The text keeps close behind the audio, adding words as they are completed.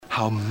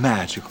how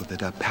magical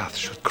that our paths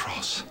should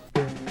cross.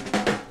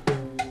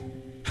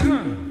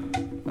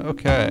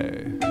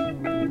 Okay.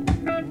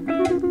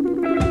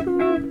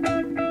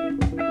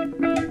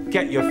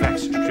 Get your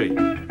facts straight.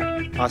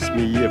 Ask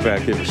me if I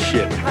give a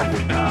shit.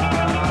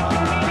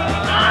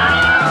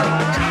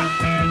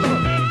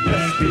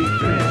 Let's be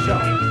friends,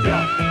 y'all.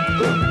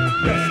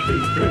 Let's be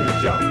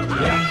friends, y'all.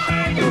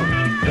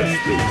 Let's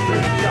be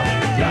friends, y'all.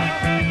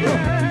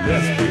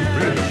 Let's be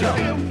friends,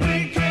 y'all.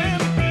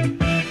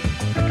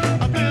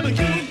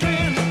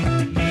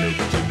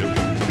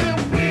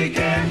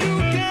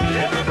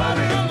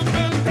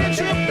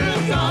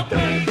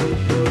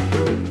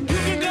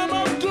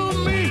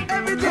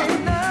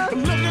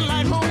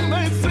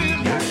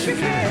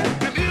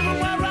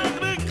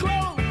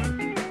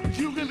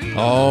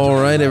 All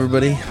right,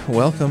 everybody.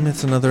 Welcome.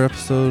 It's another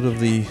episode of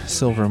the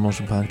Silver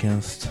Emotion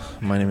Podcast.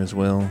 My name is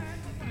Will.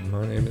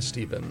 My name is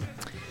Stephen.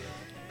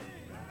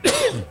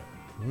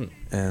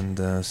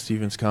 And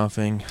Steven's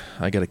coughing.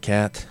 I got a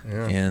cat.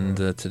 Yeah. And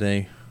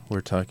today we're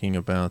talking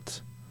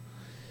about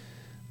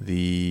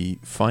the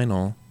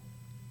final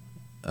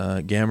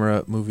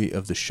Gamera movie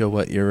of the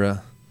Showa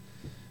era.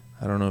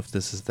 I don't know if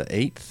this is the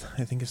 8th.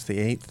 I think it's the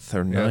 8th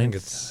or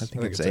 9th. I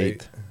think it's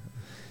 8th.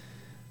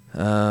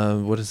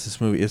 What is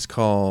this movie? It's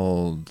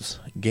called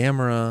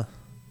Gamera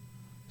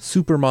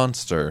Super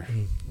Monster.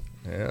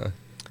 Yeah.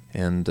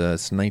 And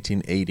it's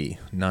 1980,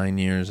 9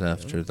 years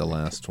after the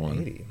last one.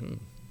 80.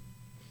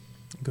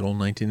 Good old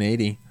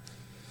 1980.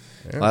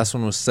 Yeah. Last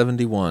one was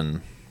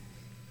 71.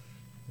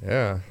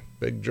 Yeah,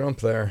 big jump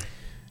there.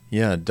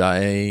 Yeah,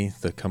 Dai,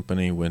 the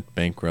company, went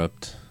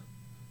bankrupt.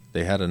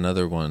 They had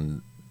another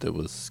one that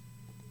was,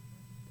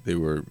 they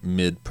were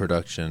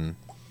mid-production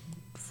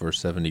for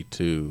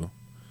 72.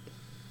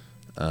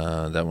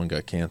 That one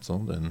got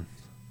canceled, and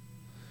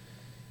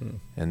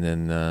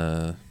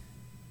then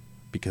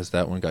because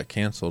that one got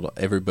canceled,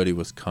 everybody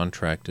was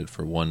contracted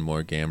for one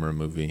more Gamera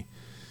movie,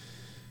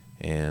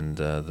 and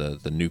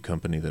the new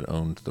company that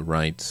owned the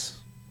rights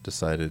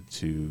decided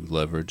to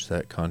leverage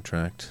that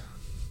contract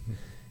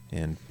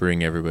and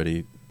bring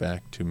everybody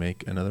back to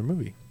make another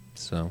movie.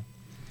 So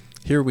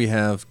here we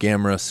have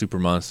Gamera Super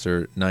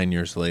Monster 9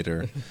 years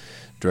later,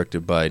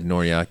 directed by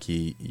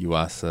Noriaki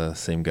Yuasa,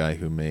 same guy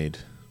who made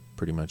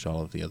pretty much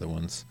all of the other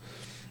ones.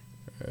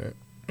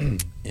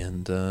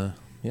 And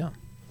yeah,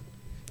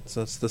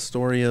 so that's the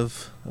story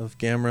of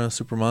Gamera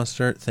Super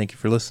Monster. Thank you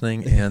for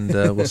listening, and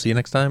we'll see you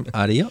next time.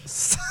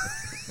 Adios.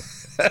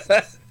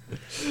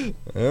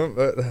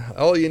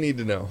 All you need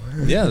to know.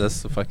 Yeah,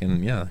 that's the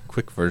fucking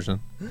quick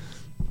version.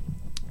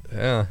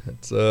 Yeah,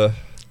 it's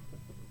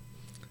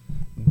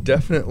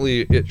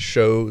definitely it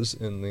shows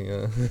in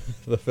the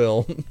the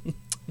film.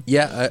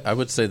 Yeah, I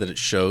would say that it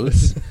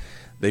shows.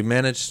 They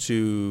managed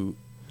to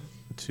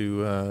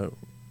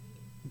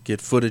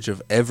get footage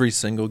of every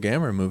single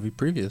Gamera movie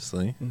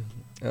previously.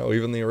 Oh,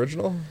 even the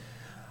original?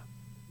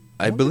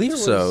 I believe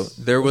so.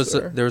 There was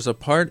there? a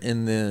part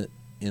in the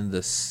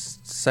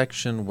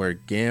section where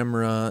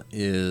Gamera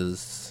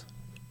is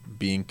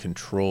being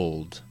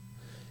controlled,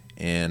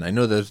 and I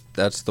know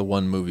that's the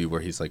one movie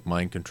where he's like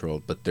mind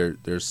controlled. But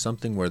there's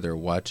something where they're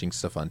watching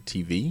stuff on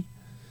TV,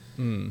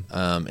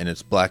 and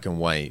it's black and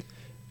white.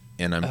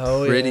 And I'm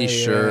pretty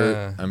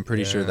sure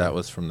that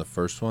was from the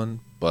first one,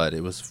 but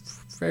it was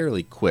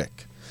fairly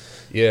quick.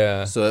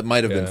 Yeah. So it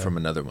might have been from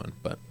another one,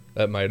 but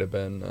that might have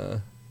been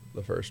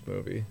the first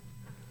movie.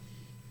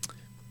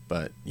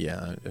 But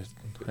yeah,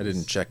 I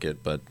didn't check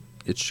it, but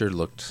it sure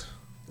looked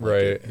like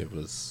right. It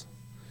was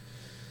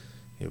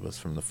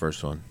from the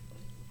first one.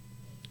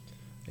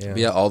 Yeah.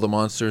 Yeah, all the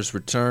monsters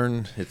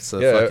return. It's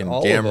fucking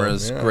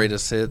Gamera's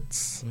greatest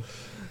hits,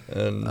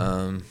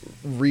 and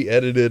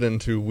re-edited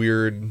into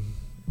weird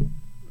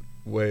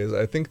ways.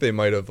 I think they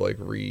might have like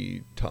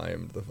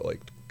retimed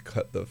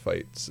cut the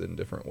fights in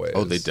different ways.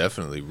 Oh, they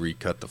definitely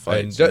recut the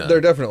fights.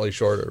 They're definitely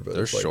shorter, but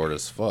they're short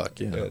as fuck.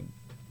 Yeah,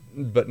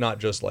 but not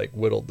just like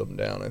whittled them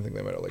down. I think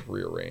they might have like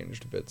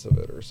rearranged bits of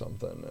it or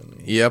something.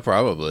 And yeah,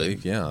 probably.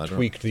 Yeah,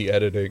 tweaked the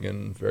editing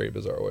in very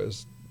bizarre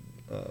ways.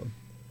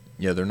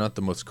 Yeah, they're not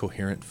the most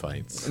coherent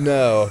fights.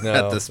 No.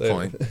 At this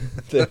point,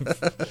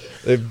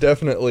 they've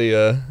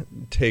definitely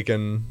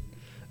taken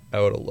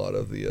out a lot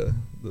of the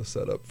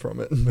setup from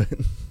it.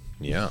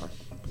 Yeah,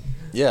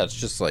 it's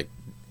just like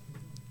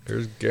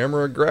here's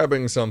Gamera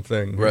grabbing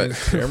something, right?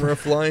 Gamera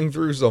flying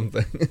through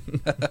something.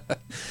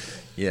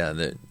 Yeah,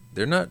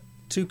 they're not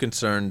too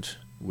concerned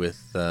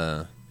with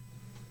a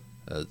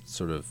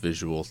sort of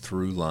visual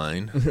through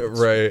line,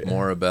 right? It's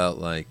more about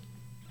like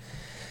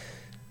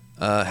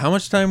how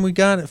much time we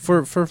got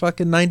for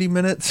fucking 90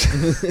 minutes.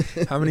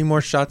 How many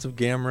more shots of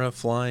Gamera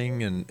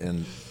flying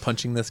and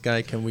punching this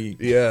guy can we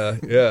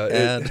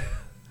add?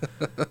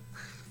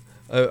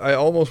 I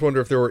almost wonder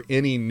if there were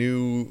any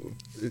new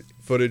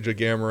footage of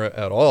Gamera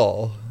at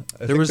all.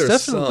 There was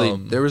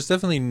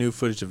definitely new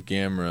footage of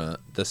Gamera.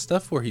 The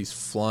stuff where he's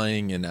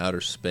flying in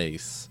outer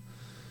space,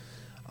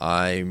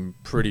 I'm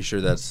pretty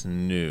sure that's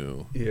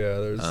new.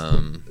 Yeah,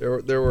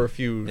 there were a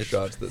few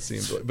shots that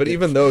seemed like, but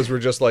even those were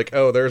just like,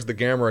 oh, there's the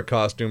Gamera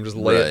costume, just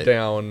lay it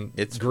down,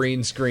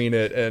 green screen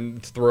it,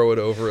 and throw it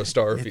over a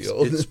star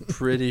field. It's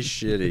pretty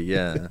shitty,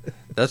 yeah.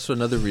 That's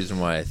another reason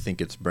why I think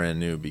it's brand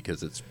new,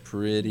 because it's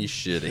pretty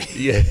shitty.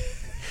 Yeah.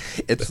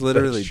 It's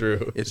literally, that's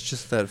true. It's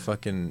just that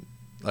fucking,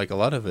 like, a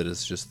lot of it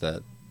is just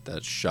that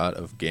shot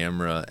of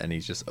Gamera, and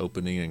he's just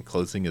opening and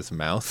closing his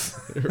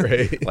mouth.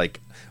 Right. Like,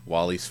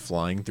 while he's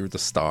flying through the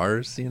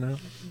stars, you know?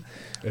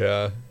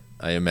 Yeah.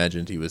 I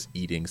imagined he was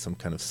eating some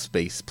kind of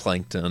space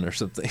plankton or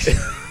something.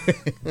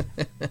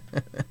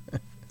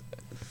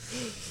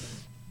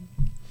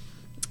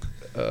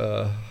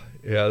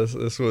 Yeah,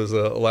 this was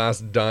a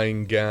last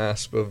dying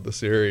gasp of the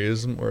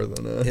series more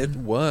than a... It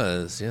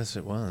was. Yes,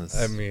 it was.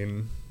 I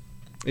mean,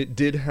 it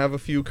did have a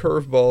few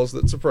curveballs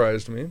that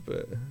surprised me,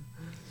 but...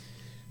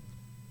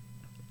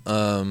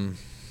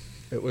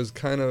 It was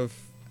kind of,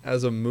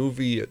 as a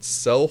movie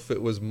itself,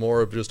 it was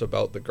more of just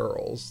about the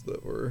girls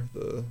that were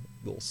the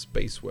little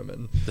space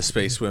women. The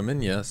space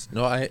women, yes.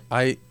 No,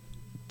 I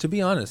to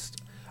be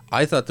honest,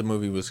 I thought the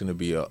movie was going to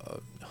be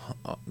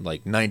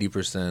like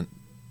 90%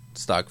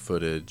 stock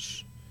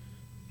footage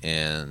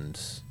and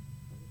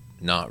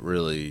not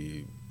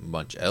really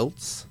much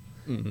else.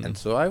 Mm-hmm. And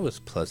so I was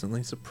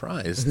pleasantly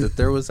surprised that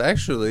there was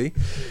actually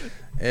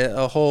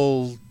a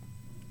whole,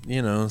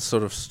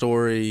 sort of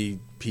story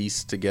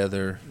piece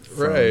together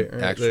from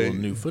actual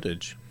new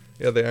footage.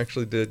 Yeah, they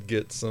actually did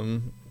get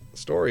some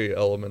story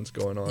elements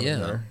going on in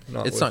there.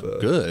 It's not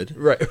good.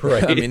 Right.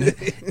 I mean,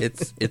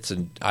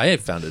 I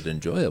found it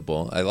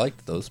enjoyable. I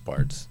liked those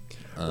parts.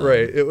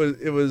 Right.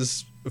 It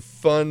was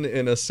fun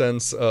in a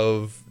sense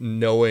of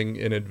knowing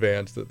in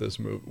advance that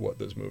what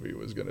this movie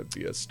was going to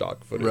be, a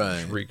stock footage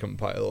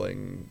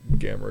recompiling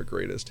Gamera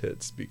greatest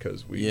hits,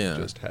 because we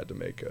just had to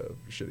make a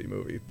shitty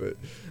movie. But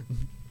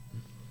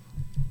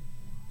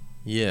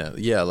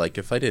yeah, like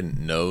if I didn't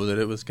know that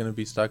it was going to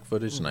be stock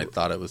footage and I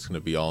thought it was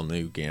going to be all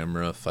new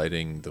Gamera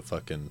fighting the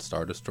fucking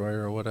Star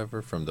Destroyer or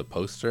whatever from the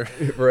poster.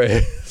 Right.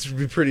 This would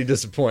be pretty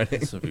disappointing.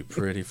 This would be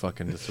pretty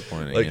fucking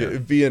disappointing.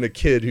 Like being a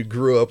kid who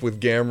grew up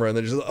with Gamera and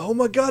they're just like, oh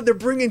my god, they're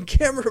bringing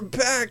Gamera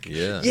back.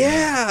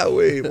 Yeah.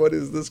 Wait, what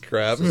is this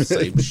crap? It's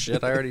the same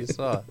shit I already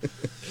saw.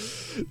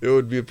 It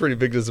would be a pretty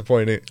big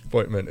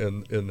disappointment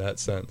in that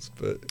sense,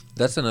 but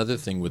that's another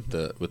thing with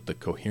the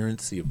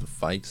coherency of the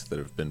fights that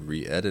have been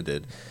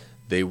re-edited.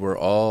 They were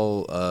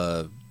all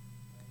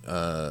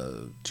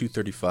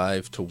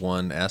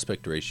 235:1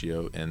 aspect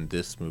ratio, and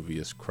this movie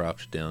is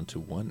cropped down to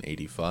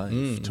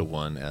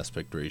 185:1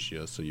 aspect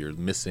ratio. So you're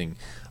missing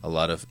a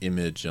lot of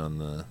image on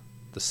the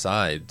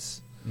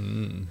sides.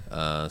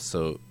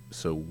 So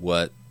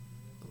what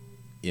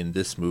in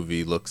this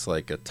movie looks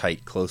like a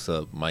tight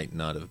close-up might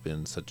not have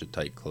been such a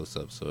tight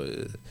close-up.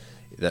 So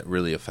that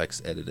really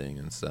affects editing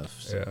and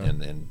stuff,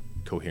 and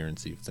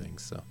coherency of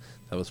things. So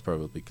that was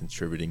probably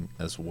contributing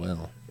as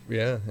well.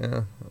 Yeah,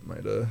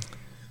 might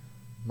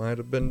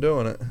have been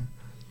doing it.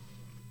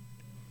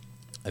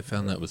 I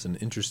found that was an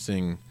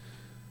interesting.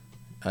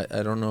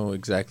 I don't know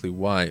exactly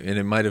why, and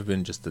it might have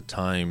been just the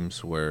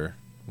times where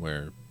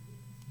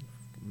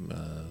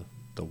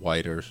the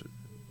wider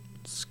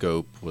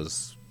scope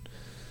was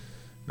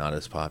not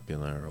as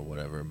popular or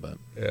whatever, but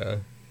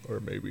or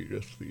maybe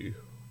just the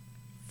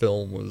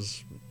film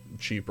was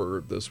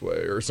cheaper this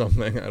way or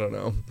something. I don't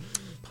know.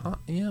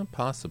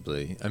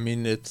 Possibly. I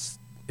mean, it's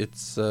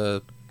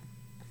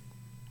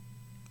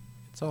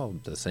all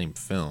the same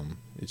film.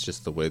 It's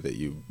just the way that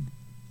you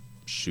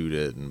shoot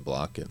it and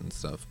block it and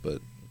stuff,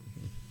 but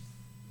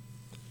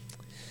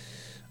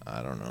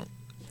I don't know.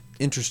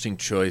 Interesting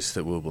choice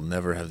that we'll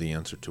never have the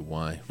answer to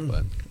why,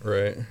 but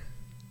right.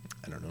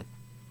 I don't know.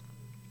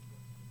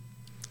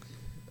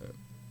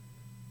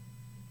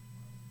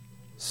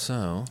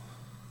 So,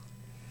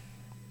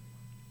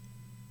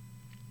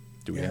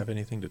 do we have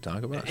anything to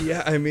talk about?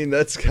 Yeah, I mean,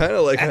 that's kind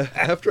of like,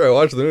 after I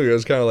watched the movie, I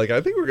was kind of like, I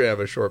think we're going to have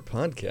a short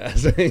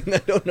podcast. I mean, I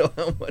don't know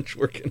how much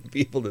we're going to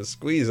be able to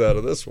squeeze out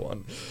of this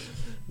one,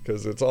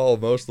 because it's all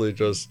mostly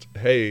just,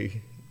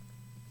 hey,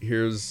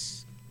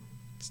 here's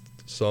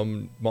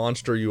some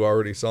monster you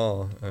already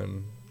saw,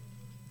 and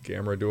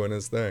Gamera doing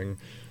his thing.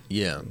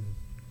 Yeah.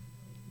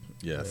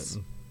 Yes.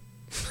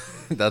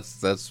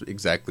 That's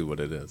exactly what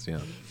it is,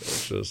 yeah.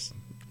 It's just...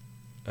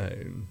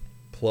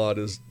 plot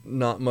is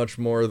not much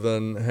more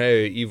than,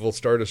 hey, evil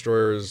Star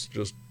Destroyer is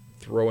just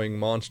throwing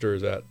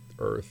monsters at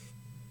Earth.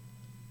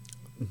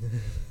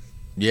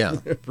 Yeah.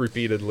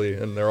 Repeatedly,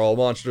 and they're all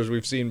monsters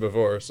we've seen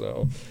before,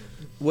 so...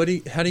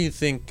 How do you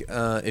think,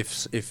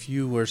 if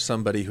you were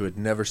somebody who had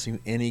never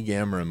seen any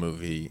Gamera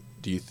movie,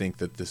 do you think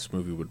that this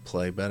movie would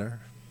play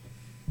better?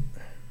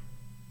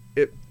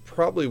 It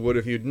probably would.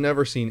 If you'd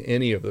never seen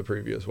any of the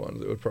previous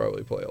ones, it would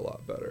probably play a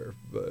lot better,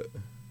 but...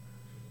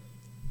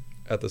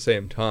 At the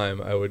same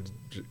time, I would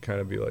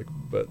kind of be like,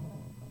 but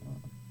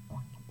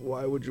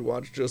why would you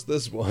watch just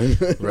this one?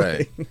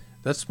 Right.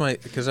 That's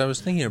because I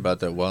was thinking about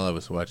that while I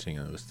was watching.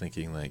 I was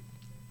thinking, like,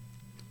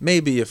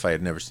 maybe if I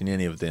had never seen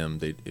any of them,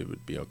 it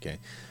would be okay.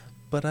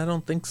 But I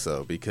don't think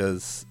so,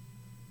 because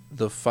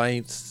the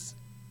fights,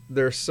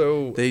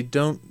 they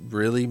don't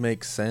really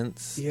make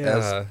sense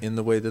in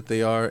the way that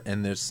they are,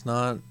 and it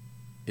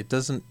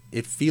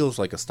feels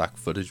like a stock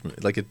footage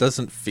movie. Like, it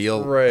doesn't feel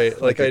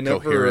like a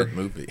coherent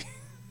movie.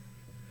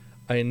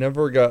 I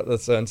never got the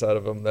sense out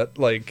of them that,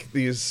 like,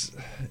 these,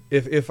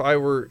 if I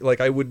were,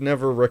 like, I would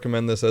never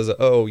recommend this as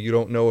you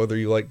don't know whether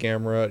you like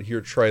Gamera,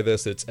 here, try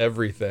this, it's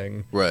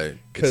everything. Right.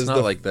 It's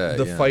not like that.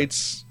 The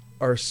fights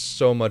are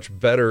so much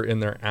better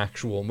in their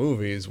actual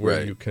movies,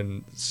 where you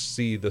can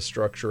see the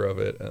structure of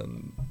it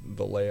and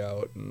the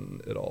layout, and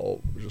it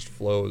all just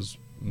flows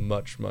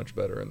much, much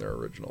better in their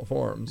original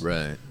forms.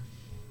 Right.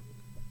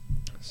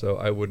 So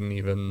I wouldn't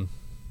even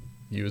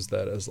use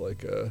that as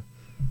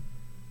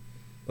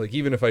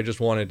even if I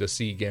just wanted to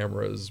see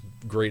Gamera's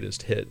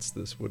greatest hits,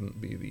 this wouldn't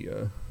be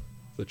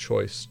the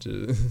choice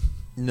to.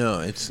 No,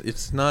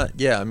 it's not.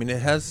 Yeah, I mean,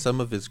 it has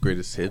some of his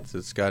greatest hits.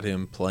 It's got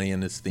him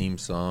playing his theme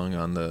song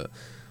on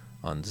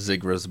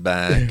Zigra's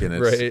back, and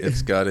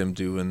it's got him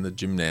doing the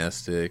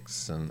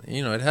gymnastics, and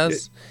it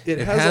has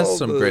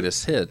some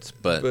greatest hits,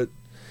 but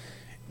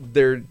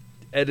they're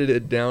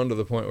edited down to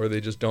the point where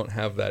they just don't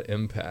have that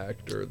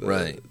impact or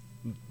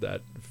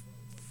that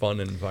fun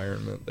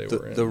environment they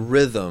were in. The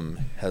rhythm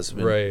has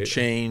been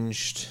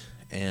changed,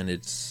 and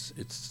it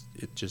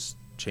just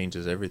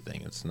changes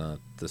everything. It's not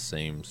the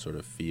same sort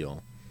of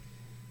feel.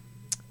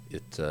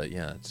 It's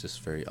just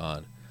very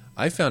odd.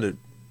 I found it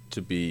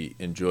to be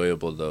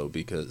enjoyable, though,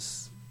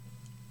 because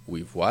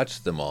we've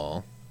watched them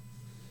all,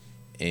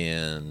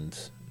 and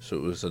so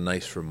it was a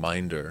nice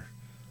reminder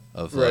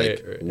of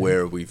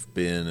where we've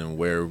been and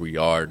where we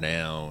are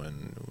now,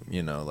 and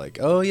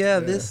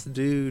this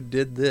dude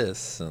did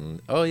this,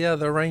 and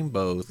the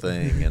rainbow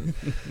thing, and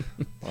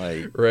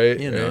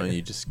and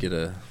you just get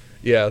a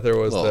there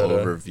was little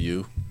that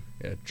overview.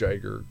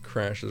 Jiger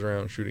crashes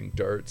around shooting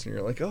darts, and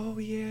you're like, you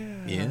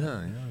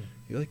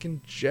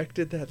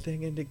injected that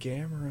thing into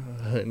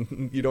Gamera,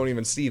 and you don't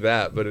even see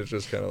that, but it's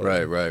just kind of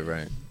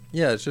right.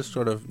 Yeah, it's just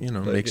sort of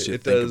makes you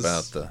think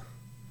about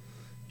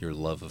your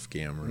love of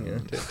Gamera. Yeah,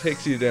 it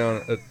takes you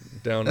down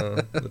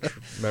the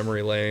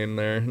memory lane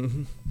there.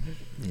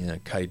 Yeah,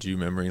 kaiju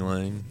memory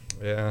lane.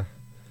 Yeah,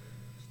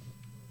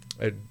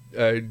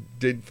 I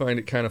did find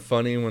it kind of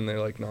funny when they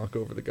knock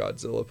over the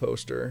Godzilla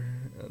poster.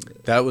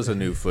 That was a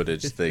new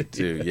footage thing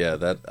too. Yeah,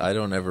 that I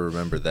don't ever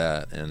remember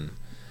that. And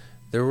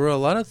there were a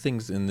lot of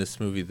things in this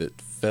movie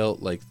that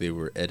felt like they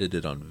were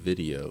edited on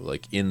video,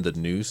 like in the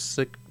news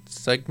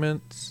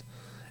segments,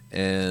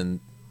 and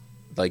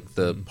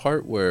the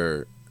part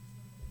where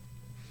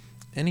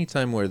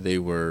anytime where the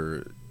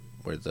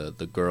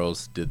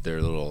girls did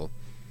their little,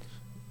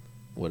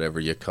 whatever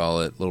you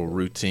call it, little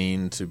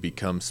routine to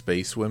become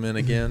space women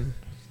again.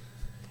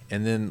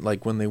 And then,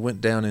 when they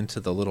went down into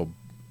the little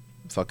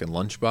fucking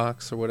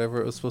lunchbox or whatever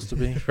it was supposed to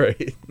be.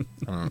 Right.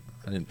 I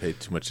didn't pay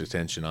too much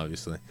attention,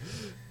 obviously.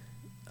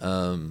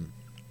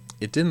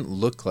 It didn't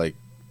look like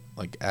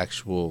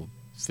actual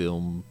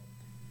film,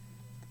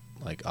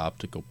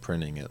 optical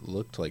printing. It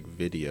looked like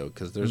video,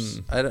 because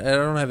there's I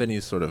don't have any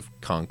sort of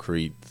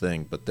concrete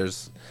thing, but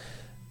there's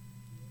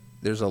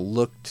a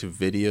look to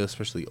video,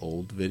 especially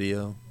old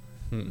video,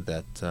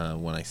 that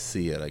when I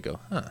see it, I go,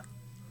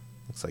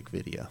 looks like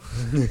video.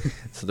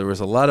 So there was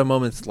a lot of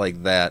moments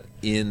like that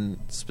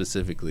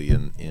specifically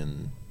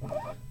in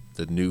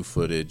the new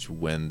footage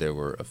when there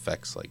were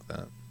effects like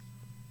that.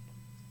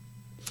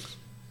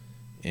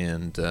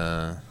 And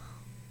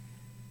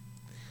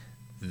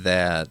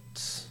that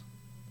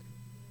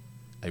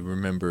I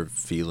remember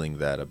feeling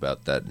that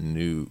about that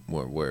new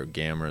where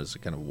Gamera's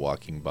kind of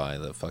walking by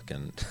the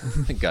fucking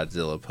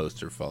Godzilla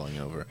poster falling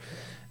over.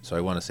 So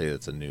I want to say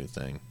that's a new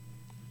thing.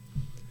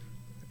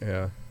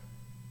 Yeah.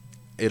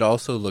 It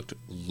also looked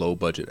low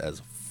budget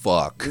as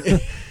fuck.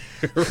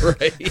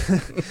 Right.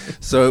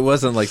 So it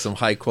wasn't like some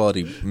high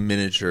quality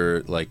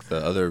miniature like the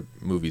other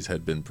movies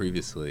had been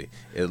previously.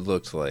 It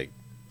looked like,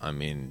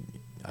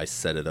 I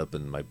set it up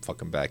in my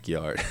fucking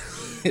backyard.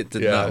 It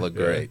did not look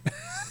great.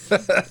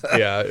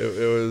 Yeah,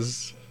 it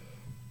was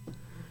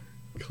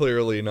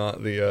clearly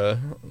not the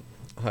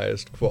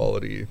highest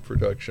quality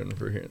production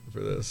for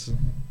this.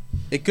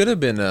 It could have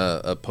been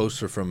a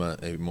poster from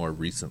a more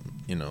recent,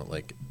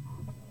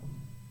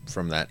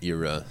 from that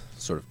era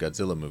sort of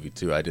Godzilla movie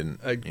too. I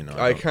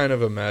kind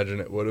of imagine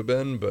it would have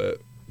been,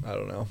 but I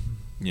don't know.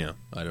 Yeah,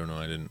 I don't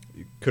know. You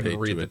couldn't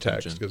read the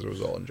text because it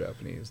was all in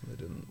Japanese, and they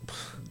didn't.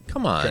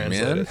 Come on,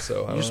 man! It,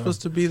 so you're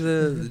supposed to be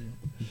the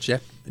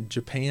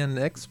Japan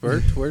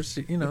expert. Where's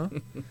This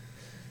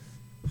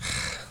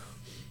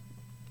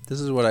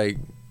is what I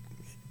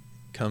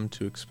come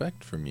to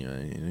expect from you.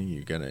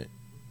 You gotta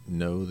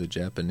know the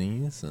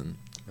Japanese, and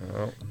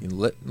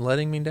you're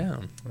letting me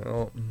down.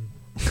 Well,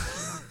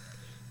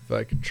 if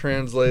I could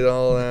translate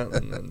all that,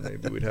 then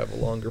maybe we'd have a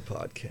longer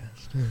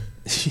podcast.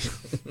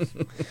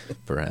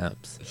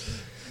 Perhaps.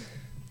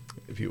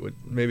 If you would,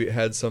 maybe it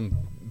had some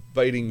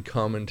biting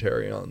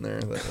commentary on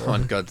there.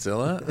 On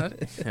Godzilla?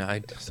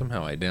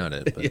 Somehow I doubt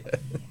it. But.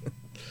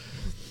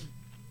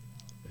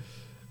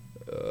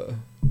 Yeah.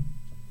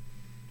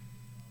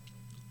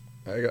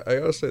 I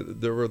gotta say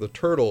that there were the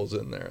turtles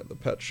in there at the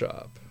pet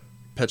shop.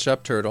 Pet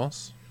Shop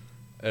Turtles.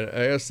 And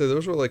I gotta say,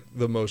 those were like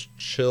the most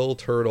chill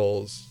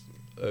turtles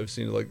I've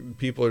seen. Like,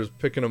 people are just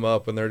picking them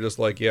up and they're just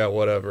like, yeah,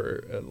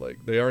 whatever. And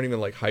like, they aren't even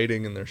like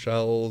hiding in their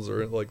shells,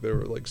 or like they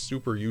were like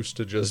super used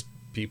to just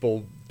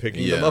people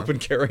picking them up and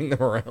carrying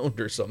them around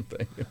or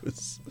something. It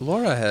was...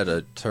 Laura had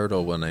a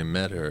turtle when I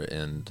met her,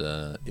 and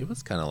it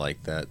was kind of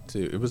like that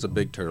too. It was a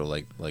big turtle,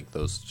 like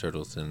those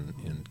turtles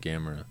in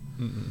Gamera.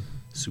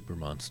 Super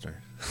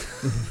monster.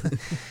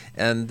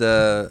 And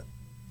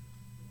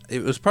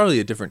it was probably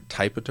a different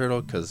type of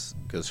turtle because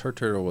her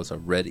turtle was a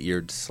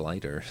red-eared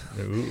slider.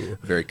 Ooh.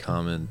 Very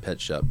common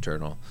pet shop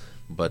turtle.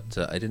 But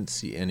I didn't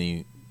see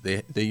any...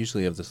 They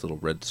usually have this little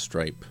red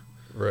stripe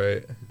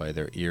Right. by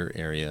their ear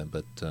area,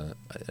 but I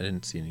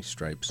didn't see any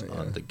stripes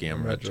on the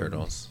Gamera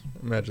turtles.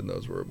 Imagine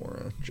those were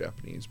more a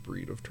Japanese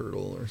breed of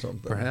turtle or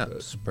something.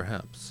 Perhaps.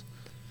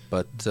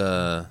 But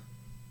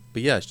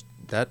yeah,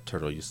 that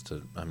turtle used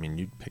to... I mean,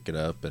 you'd pick it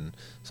up, and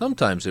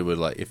sometimes it would,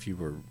 like, if you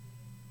were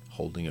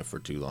holding it for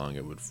too long,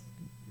 it would,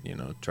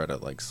 try to,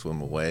 like,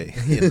 swim away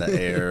in the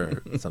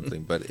air or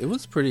something. But it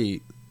was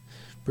pretty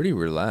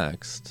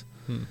relaxed.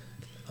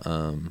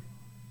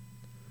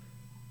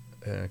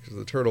 Yeah, because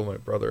the turtle my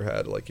brother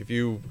had, like, if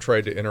you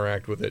tried to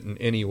interact with it in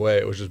any way,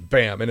 it was just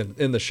bam,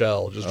 in the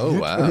shell. Just, oh,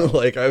 wow.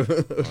 Like, it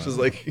was just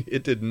like,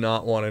 it did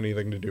not want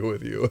anything to do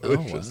with you. It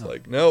was just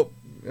like, nope,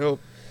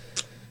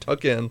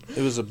 tuck in.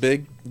 It was a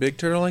big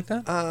turtle like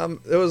that?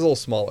 It was a little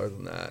smaller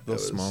than that. A little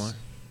smaller?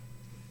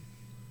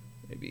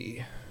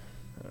 Maybe,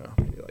 I don't know,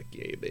 maybe like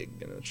yay big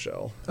in its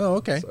shell. Oh,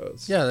 okay. So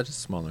yeah, that is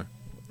smaller.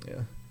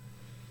 Yeah.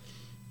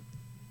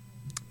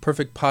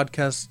 Perfect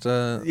podcast.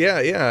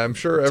 Yeah. I'm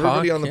sure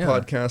everybody on the yeah.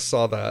 podcast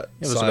saw that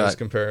size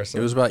comparison.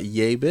 It was about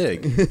yay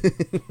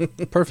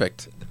big.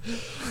 Perfect.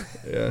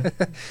 Yeah.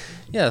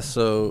 Yeah.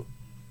 So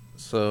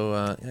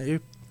I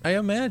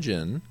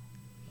imagine,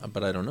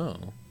 but I don't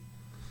know,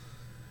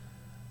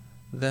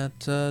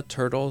 that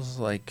turtles,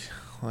 like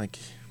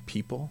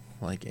people,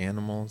 like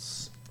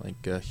animals, like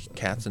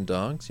cats and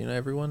dogs,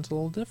 everyone's a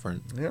little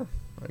different. Yeah.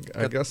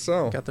 I guess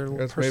so. Got their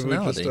little maybe we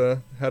personality.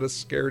 just had a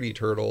scaredy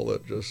turtle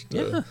that just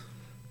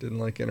didn't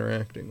like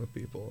interacting with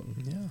people.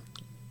 And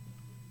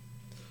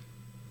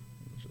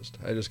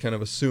I just kind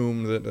of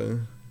assumed that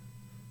the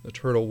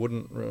turtle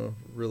wouldn't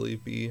really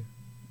be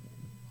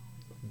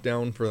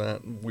down for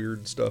that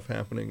weird stuff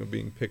happening of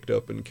being picked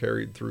up and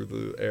carried through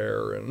the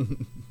air.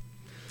 And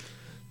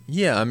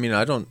yeah, I mean,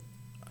 I don't...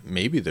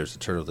 Maybe there's a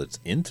turtle that's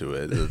into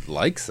it, that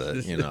likes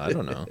it, I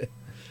don't know.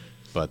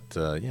 But,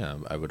 yeah,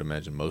 I would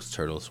imagine most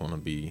turtles want to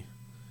be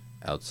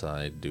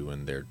outside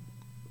doing their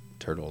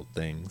turtle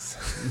things.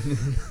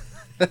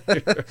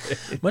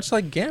 Much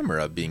like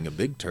Gamera being a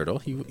big turtle,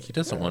 he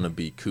doesn't want to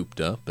be cooped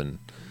up and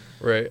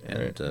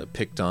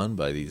picked on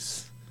by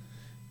these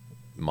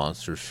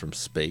monsters from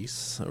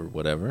space or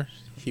whatever.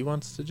 He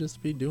wants to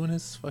just be doing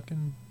his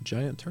fucking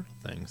giant turtle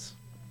things.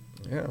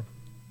 Yeah.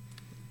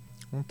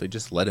 Why don't they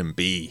just let him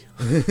be?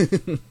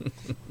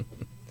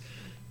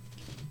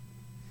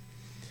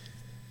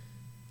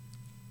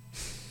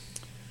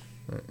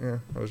 Yeah,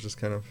 I was just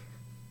kind of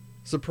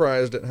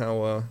surprised at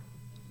how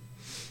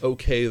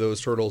okay those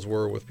turtles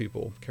were with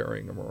people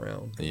carrying them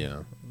around.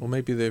 Yeah. Well,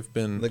 maybe they've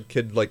been... The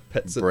kid, like,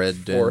 pets its bred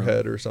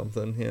forehead or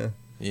something, yeah.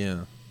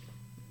 Yeah.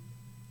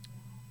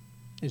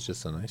 He's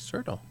just a nice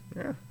turtle.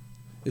 Yeah.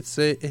 It's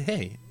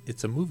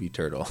a movie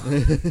turtle.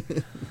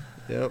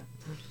 Yep.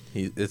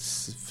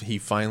 He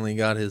finally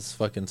got his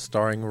fucking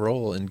starring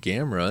role in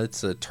Gamera.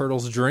 It's a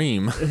turtle's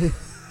dream.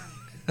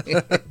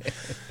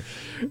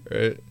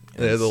 Right.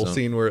 They had a little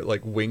scene where it,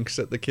 like, winks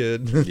at the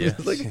kid. Yeah.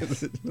 Like, a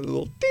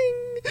little ding.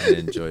 I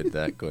enjoyed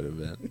that quite a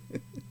bit.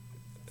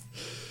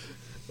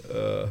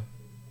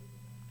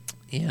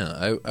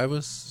 Yeah, I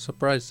was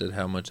surprised at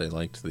how much I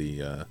liked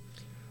the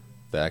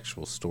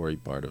actual story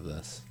part of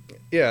this.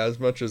 Yeah, as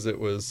much as it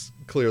was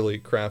clearly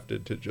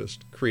crafted to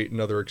just create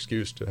another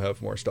excuse to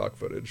have more stock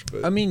footage.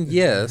 But I mean,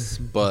 yes,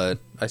 but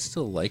I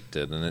still liked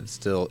it, and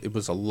it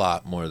was a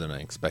lot more than I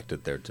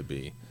expected there to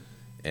be.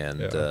 And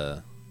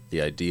the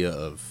idea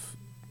of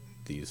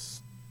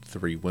these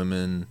three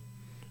women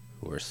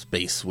who are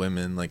space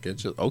women, like,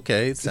 it's just,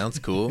 okay, it sounds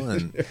cool.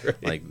 And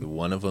right. Like,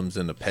 one of them's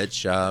in a pet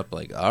shop,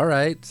 like, all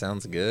right,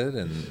 sounds good.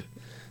 And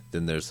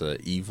then there's a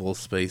evil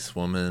space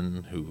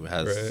woman who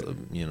has a,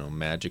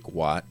 magic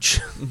watch.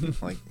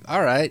 Like,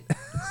 all right.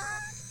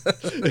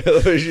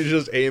 You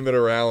just aim it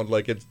around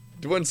like it's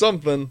doing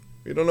something.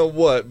 We don't know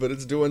what, but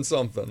it's doing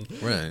something.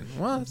 Right.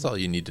 Well, that's all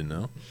you need to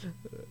know.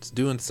 It's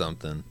doing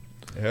something.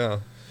 Yeah.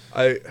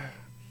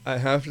 I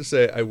have to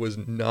say, I was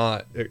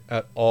not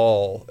at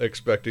all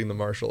expecting the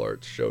martial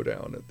arts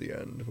showdown at the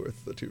end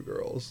with the two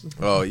girls.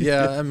 Oh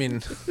yeah, I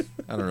mean,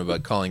 I don't know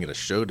about calling it a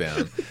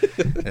showdown.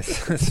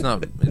 It's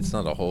not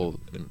a whole.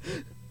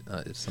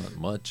 It's not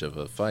much of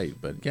a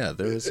fight, but yeah,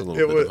 there is a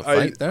little bit of a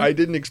fight there. I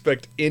didn't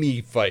expect any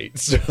fight,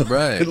 so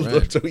right.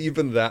 So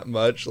even that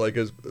much, like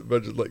as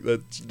much as like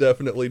that's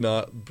definitely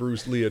not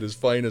Bruce Lee at his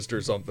finest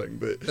or something,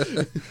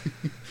 but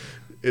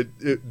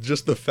it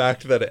just the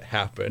fact that it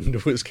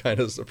happened was kind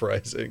of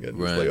surprising,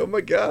 and it's like, oh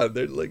my god,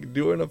 they're like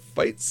doing a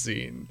fight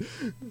scene.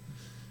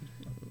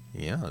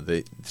 Yeah,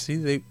 they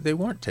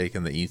weren't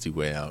taking the easy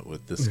way out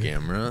with this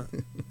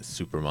Gamera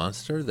super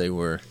monster. They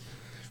were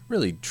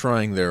really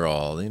trying their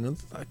all. You know,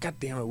 God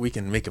damn it, we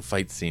can make a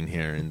fight scene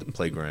here in the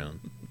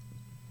playground.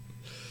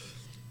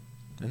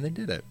 And they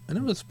did it, and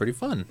it was pretty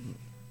fun.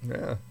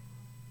 Yeah.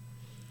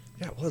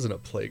 Yeah, it wasn't a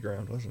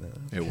playground, wasn't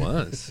it? It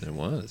was. It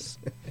was.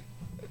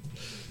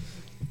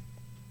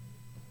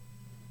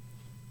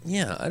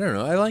 Yeah, I don't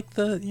know. I like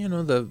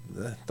the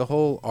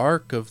whole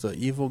arc of the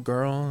evil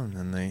girl, and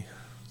then they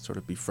sort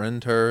of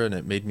befriend her, and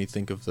it made me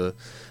think of the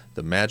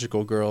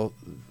magical girl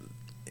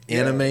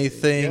anime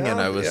thing, and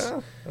I was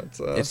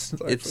that's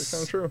actually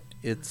kind of true.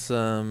 It's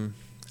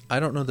I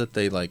don't know that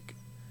they like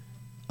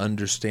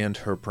understand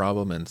her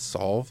problem and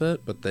solve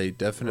it, but they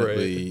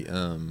definitely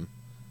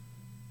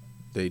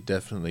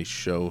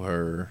show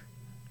her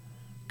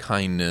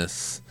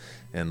kindness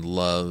and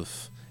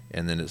love,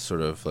 and then it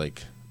sort of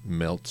like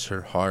melts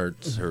her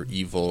heart, her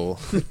evil,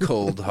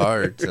 cold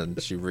heart,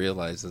 and she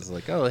realizes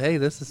like, oh, hey,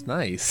 this is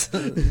nice.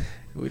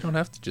 We don't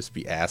have to just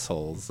be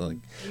assholes. Like,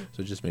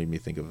 so it just made me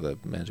think of the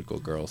magical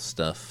girl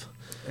stuff.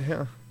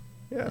 Yeah,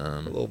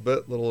 a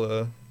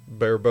little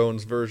bare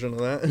bones version of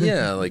that.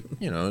 Yeah, like,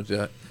 you know,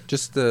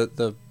 just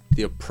the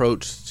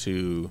approach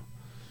to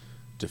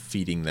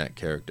defeating that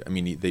character. I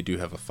mean, they do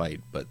have a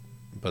fight, but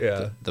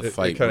the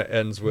fight kind of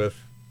ends with,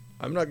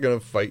 I'm not gonna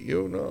fight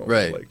you. No,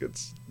 right? Like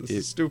this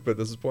is stupid.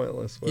 This is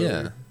pointless.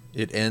 Whatever.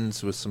 Yeah, it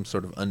ends with some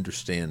sort of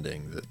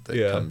understanding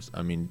that comes.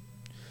 I mean,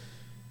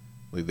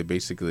 like they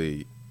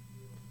basically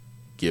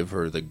give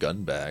her the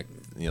gun back.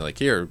 You know, like,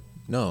 here,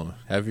 no,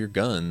 have your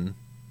gun,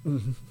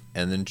 and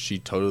then she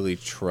totally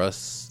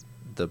trusts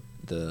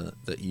the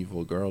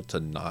evil girl to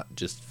not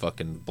just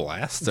fucking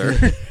blast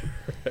her.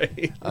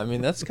 Right. I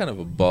mean, that's kind of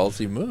a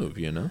ballsy move,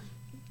 you know.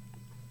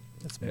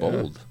 It's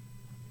bold.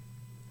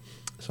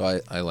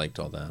 So I liked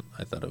all that.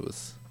 I thought it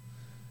was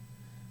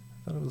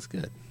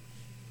good.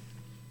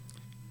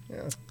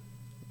 Yeah,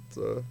 it's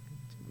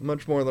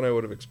much more than I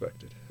would have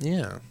expected.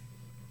 Yeah,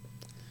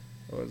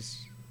 I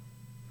was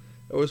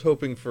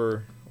hoping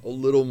for a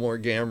little more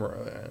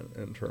Gamera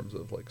in terms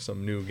of like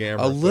some new Gamera.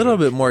 A little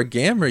bit more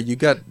Gamera. You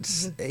got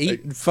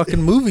 8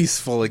 fucking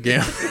movies full of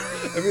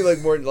Gamera. I mean,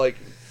 like more like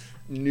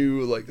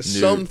new, like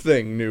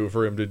something new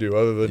for him to do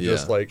other than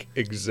just like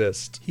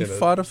exist. He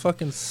fought a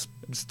fucking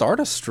Star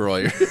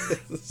Destroyer,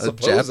 a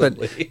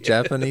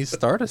Japanese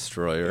Star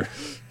Destroyer.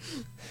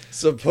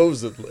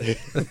 Supposedly.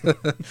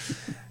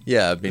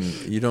 Yeah, I mean,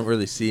 you don't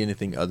really see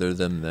anything other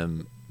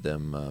than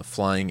them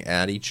flying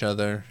at each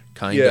other,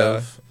 kind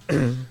of.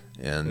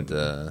 And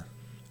I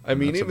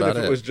mean, even if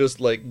it was just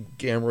like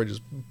Gamera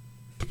just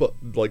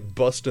like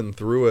busting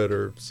through it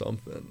or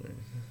something.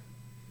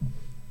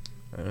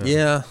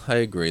 Yeah, I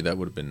agree. That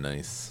would have been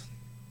nice.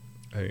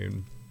 I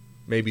mean,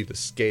 maybe the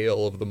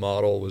scale of the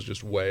model was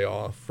just way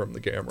off from the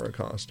Gamera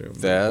costume.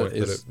 That's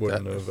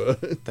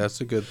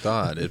a good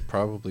thought. It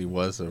probably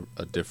was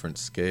a different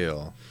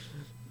scale.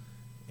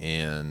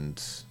 And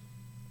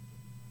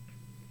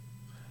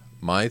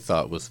my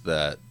thought was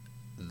that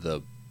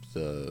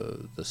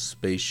the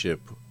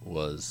spaceship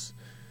was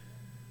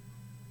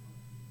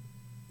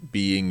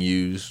being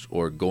used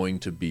or going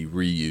to be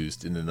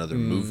reused in another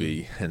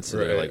movie, and so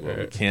they're like, well,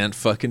 we can't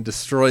fucking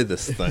destroy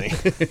this thing.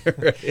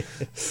 Right.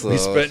 So, we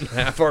spent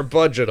half our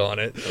budget on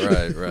it.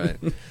 Right.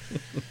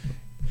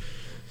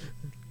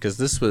 Because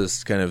this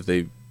was kind of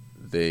I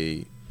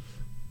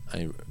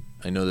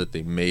know that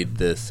they made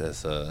this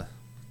as a,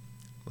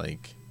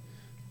 like,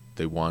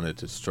 they wanted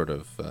to sort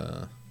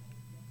of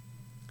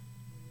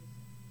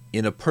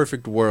in a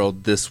perfect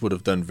world, this would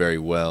have done very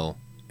well,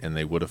 and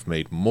they would have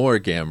made more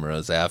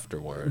Gameras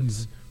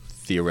afterwards,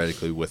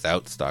 theoretically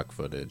without stock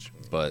footage.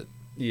 But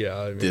I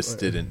mean, this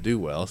didn't do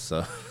well,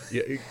 so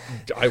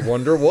I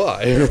wonder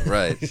why.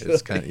 Right?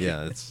 It's kind of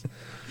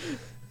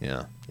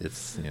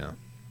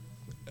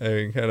I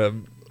mean, kind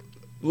of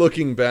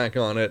looking back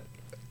on it,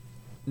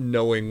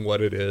 knowing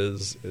what it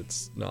is,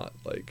 it's not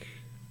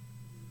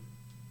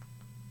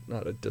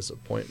a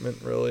disappointment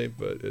really,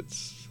 but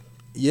it's.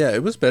 Yeah,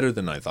 it was better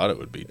than I thought it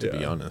would be, to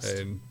be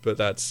honest. But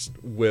that's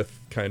with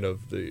kind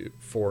of the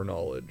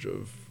foreknowledge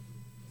of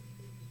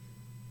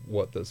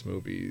what this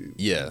movie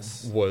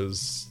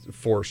was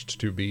forced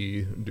to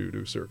be due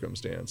to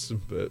circumstance.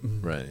 But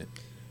right.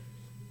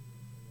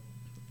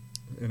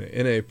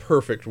 In a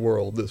perfect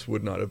world, this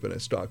would not have been a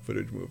stock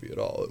footage movie at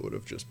all. It would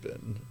have just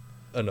been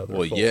another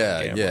if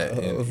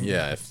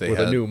they with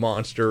had a new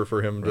monster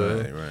for him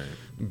to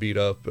beat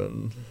up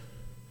and.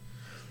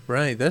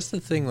 Right, that's the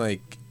thing.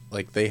 Like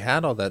they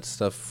had all that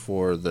stuff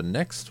for the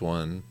next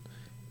one,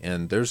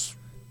 and there's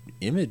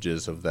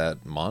images of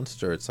that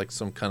monster. It's like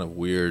some kind of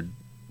weird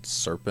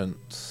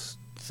serpent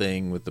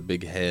thing with a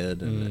big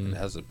head, and it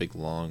has a big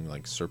long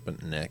like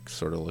serpent neck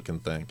sort of looking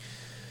thing.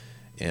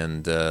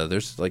 And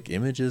there's like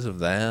images of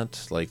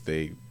that. Like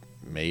they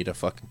made a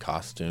fucking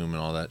costume and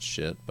all that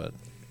shit, but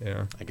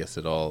I guess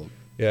it all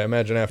Yeah,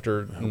 imagine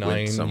after Went 9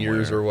 years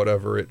somewhere. or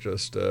whatever, it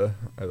just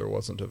either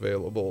wasn't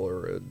available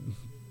or had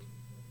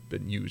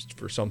been used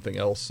for something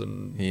else,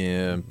 and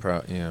Yeah,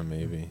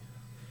 maybe.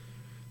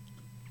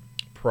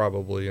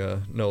 probably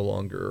no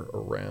longer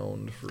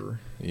around for.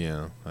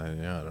 Yeah, I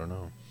don't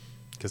know.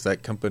 Because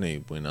that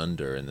company went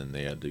under, and then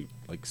they had to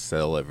like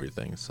sell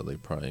everything, so they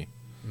probably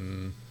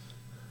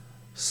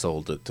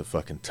sold it to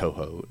fucking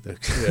Toho,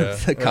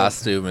 the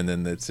costume, and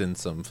then it's in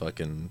some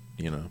fucking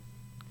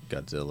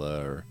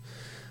Godzilla or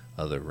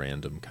other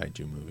random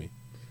kaiju movie.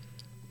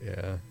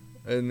 Yeah,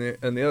 and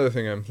the other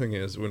thing I'm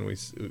thinking is when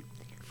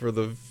for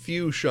the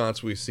few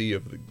shots we see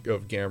of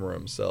Gamera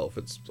himself,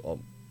 it's all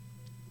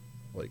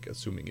like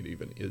assuming it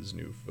even is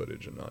new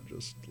footage and not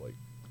just like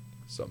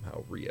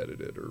somehow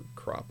re-edited or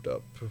cropped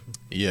up.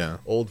 Yeah,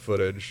 Old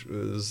footage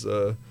is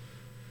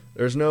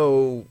there's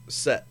no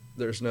set,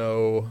 there's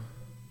no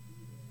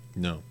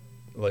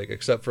like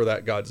except for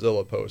that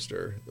Godzilla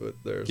poster.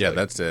 There's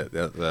that's it.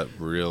 That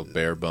real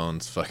bare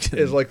bones fucking.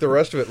 Is like the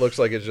rest of it looks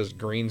like it's just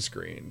green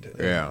screened.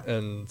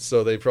 And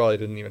so they probably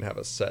didn't even have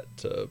a set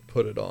to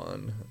put it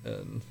on,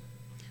 and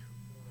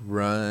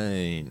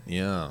right,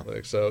 yeah.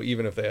 like so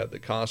even if they had the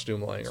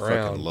costume lying It's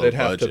around, fucking low they'd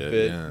have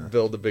budget, to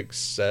build a big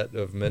set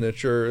of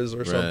miniatures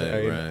or something.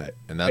 I mean, Right,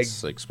 and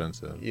that's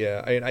expensive.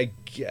 Yeah, I mean, I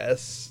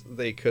guess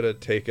they could have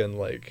taken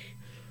like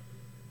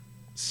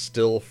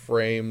still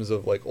frames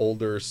of like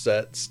older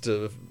sets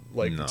to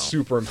like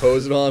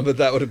superimpose it on, but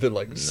that would have been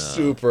like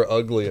super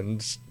ugly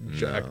and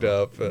jacked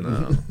up,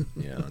 and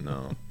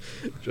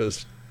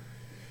just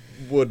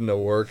wouldn't have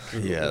worked.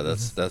 Yeah,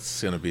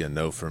 that's gonna be a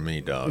no for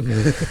me, dog.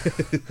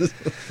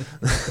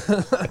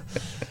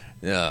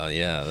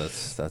 yeah,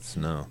 that's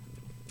no.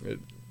 It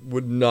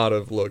would not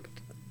have looked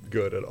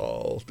good at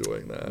all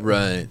doing that.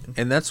 Right,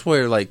 and that's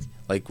where like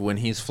when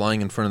he's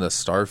flying in front of the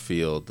star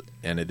field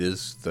and it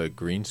is the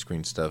green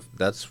screen stuff,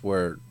 that's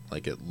where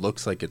like it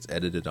looks like it's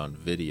edited on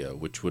video,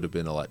 which would have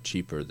been a lot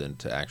cheaper than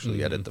to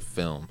actually edit the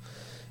film.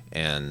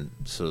 And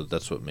so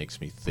that's what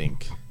makes me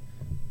think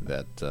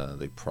that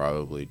they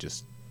probably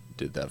just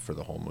did that for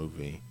the whole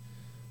movie.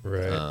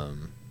 Right.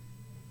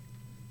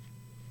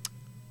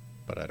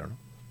 But I don't know.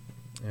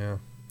 Yeah.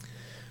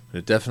 But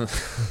it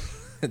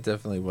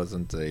definitely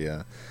wasn't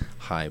a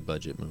high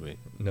budget movie.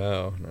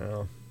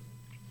 No.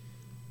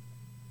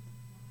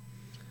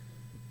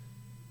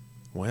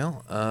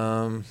 Well,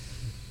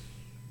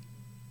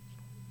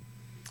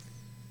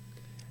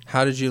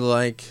 how did you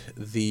like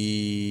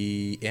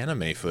the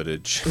anime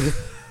footage?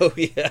 Oh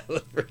yeah, I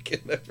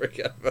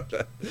forgot about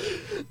that.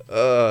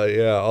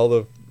 Yeah, all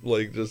the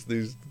like just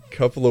these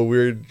couple of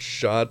weird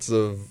shots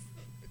of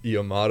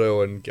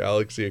Yamato and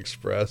Galaxy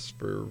Express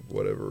for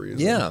whatever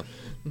reason. Yeah.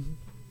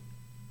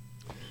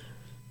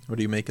 What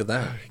do you make of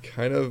that?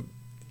 Kind of.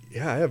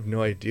 Yeah, I have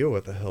no idea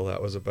what the hell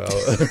that was about.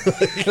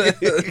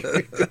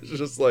 It's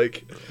just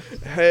like,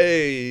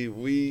 hey,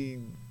 we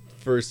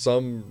for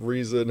some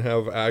reason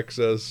have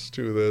access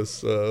to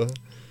this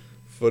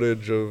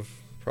footage of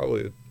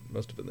probably it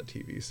must have been the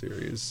TV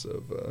series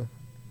of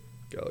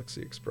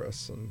Galaxy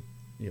Express and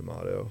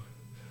Yamato.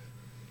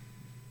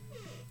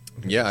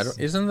 Yeah,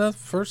 isn't the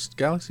first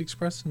Galaxy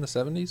Express in the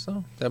 70s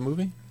though? That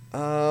movie? I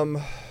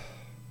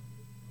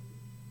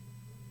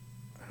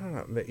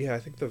don't know. Yeah, I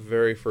think the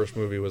very first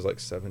movie was like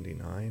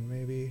 79,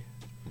 maybe.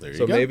 There you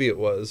so go. Maybe it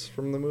was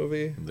from the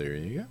movie. There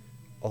you go.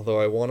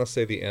 Although I want to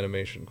say the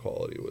animation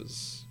quality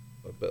was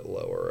a bit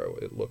lower.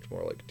 It looked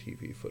more like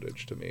TV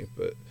footage to me,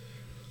 but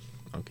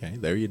okay,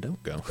 there you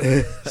don't go.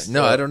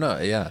 No, I don't know.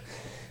 Yeah,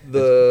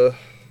 the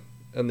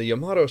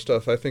Yamato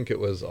stuff, I think that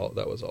was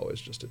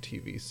always just a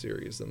TV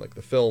series, and like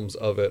the films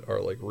of it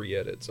are like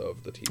re-edits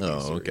of the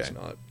TV series,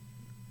 not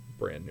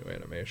brand new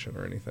animation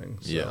or anything.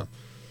 So yeah,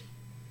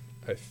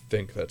 I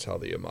think that's how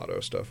the Yamato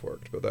stuff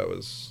worked. But that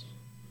was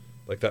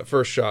like that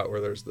first shot where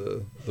there's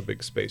the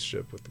big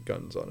spaceship with the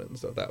guns on it and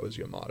stuff. That was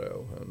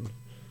Yamato, and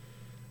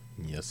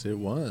yes, it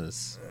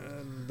was.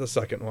 And the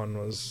second one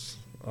was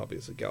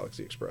obviously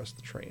Galaxy Express,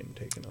 the train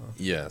taking off.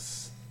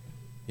 Yes.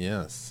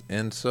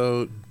 And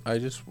so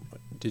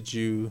did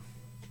you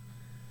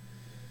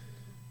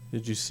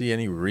see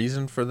any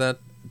reason for that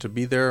to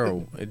be there,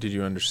 or did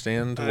you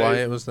understand why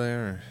it was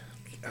there?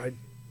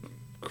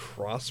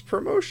 Cross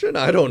promotion?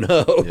 I don't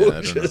know. Yeah,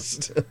 I don't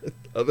know.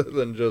 Other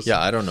than just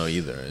I don't know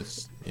either.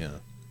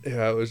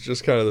 It was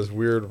just kind of this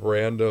weird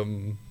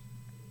random,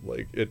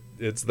 like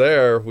it's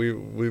there.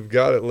 We've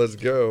got it. Let's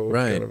go.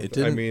 Right. Kind of,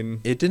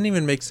 It didn't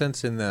even make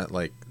sense in that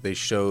like they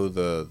show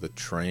the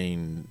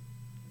train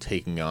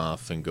taking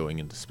off and going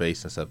into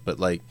space and stuff, but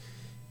like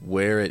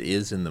where it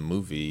is in the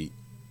movie,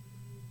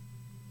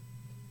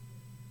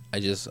 I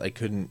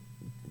couldn't.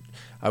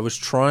 I was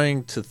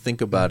trying to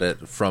think about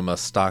it from a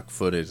stock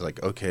footage,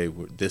 like, okay,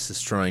 this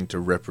is trying to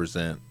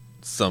represent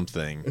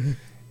something,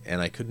 and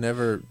I could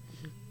never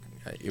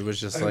it was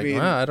just I like, mean,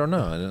 wow, I don't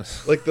know.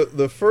 Like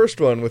the first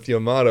one with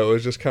Yamato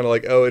was just kind of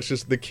like, oh, it's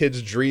just the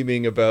kid's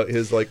dreaming about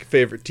his like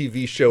favorite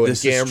TV show and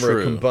This is Gamera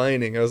true.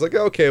 combining. I was like,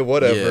 okay,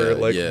 whatever. Yeah,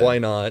 like, yeah. why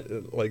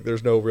not? Like,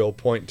 there's no real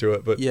point to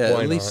it, but Yeah,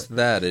 why at least not?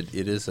 that it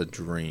is a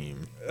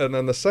dream. And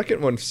then the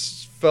second one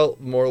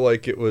felt more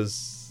like it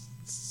was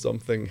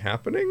something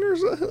happening or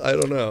something. I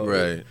don't know.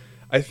 Right.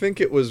 I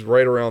think it was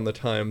right around the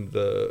time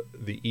the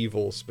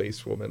evil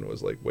space woman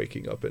was like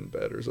waking up in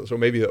bed or so. So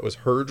maybe that was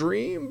her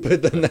dream,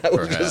 but then that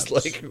was just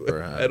Perhaps, like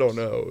perhaps. I don't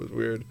know. It was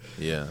weird.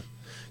 Yeah.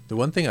 The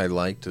one thing I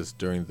liked is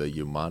during the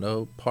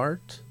Yamato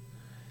part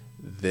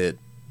that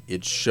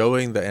it's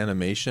showing the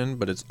animation,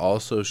 but it's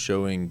also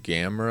showing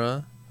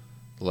Gamera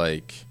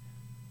like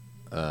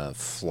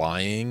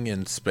flying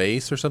in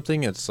space or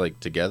something. It's like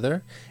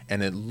together,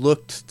 and it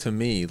looked to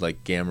me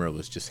like Gamera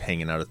was just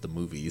hanging out at the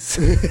movies.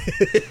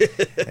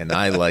 And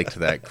I liked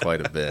that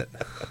quite a bit.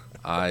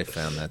 I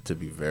found that to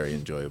be very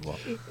enjoyable.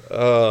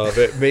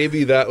 But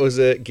maybe that was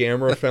it.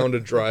 Gamera found a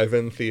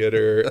drive-in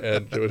theater,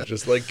 and it was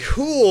just like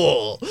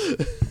cool.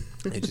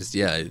 It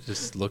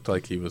just looked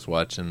like he was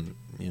watching,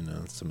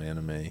 some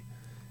anime,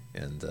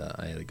 and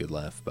I had a good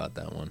laugh about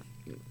that one.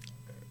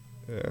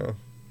 Yeah,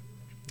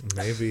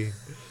 maybe.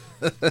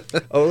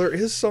 Oh, there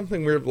is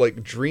something weird.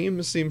 Like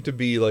dreams seem to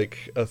be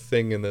like a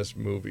thing in this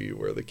movie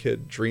where the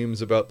kid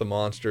dreams about the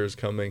monsters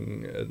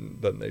coming, and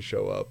then they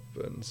show up,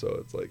 and so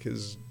it's like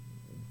his.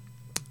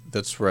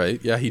 That's right.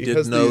 Yeah, he did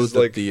has know these, that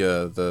like-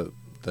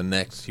 the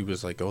next. He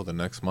was like, "Oh, the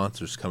next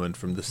monster's coming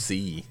from the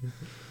sea."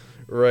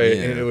 Right,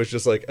 Yeah. and it was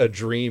just like a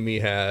dream he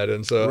had,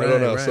 and so I Right, don't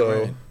know. right, so,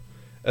 right.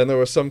 and there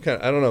was some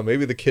kind. I don't know.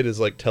 Maybe the kid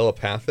is like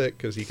telepathic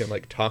because he can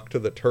like talk to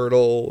the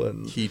turtle,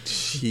 and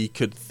He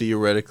could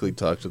theoretically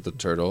talk to the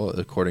turtle,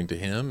 according to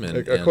him, and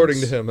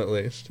according and to him at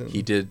least. And-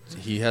 he did.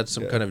 He had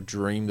some Yeah. kind of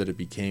dream that it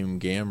became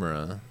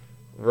Gamera.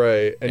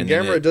 right, and and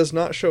then Gamera it- does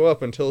not show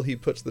up until he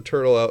puts the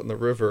turtle out in the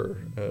river,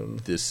 and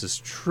This is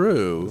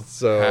true.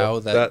 so how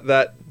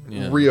that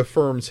yeah.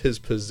 reaffirms his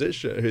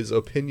position, his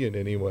opinion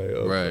anyway.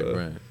 Of, right, or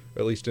right.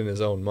 at least in his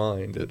own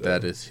mind.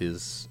 That is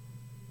his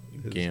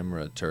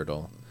Gamera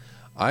turtle.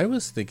 I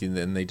was thinking,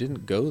 and they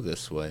didn't go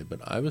this way, but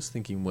I was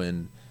thinking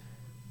when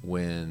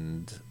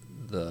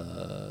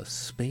the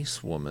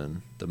space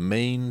woman, the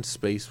main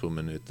space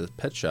woman at the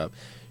pet shop,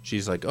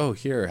 she's like, "Oh,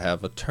 here,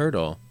 have a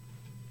turtle,"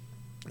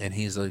 and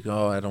he's like,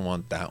 "Oh, I don't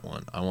want that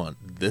one. I want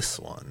this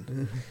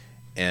one."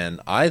 And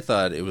I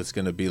thought it was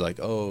going to be like,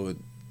 "Oh,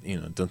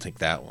 don't take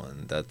that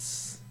one.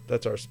 That's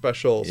our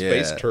special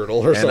space yeah." turtle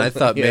or and something. I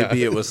thought Yeah.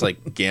 maybe it was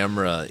like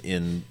Gamera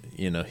in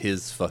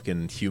his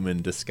fucking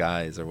human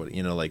disguise or what,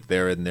 like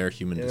they're in their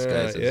human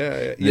disguises. Yeah.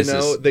 And You this know,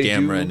 is they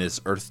Gamera do, in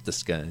his Earth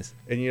disguise.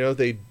 and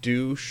they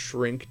do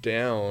shrink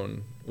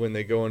down when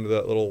they go into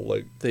that little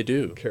like They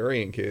do.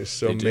 carrying case.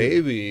 So They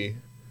do.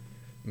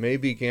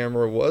 maybe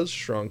Gamera was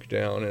shrunk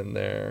down in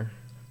there,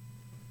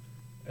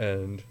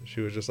 and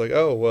she was just like,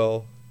 "Oh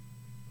well,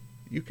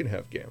 you can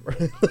have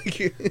Gamera."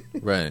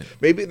 Like, Right.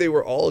 maybe they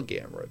were all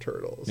Gamera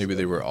turtles. Maybe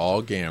they were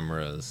all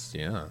Gameras.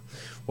 Yeah.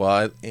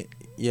 Well,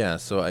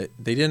 so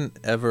they didn't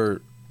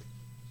ever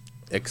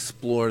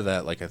explore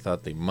that like I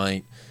thought they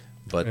might,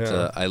 but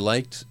Yeah. I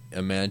liked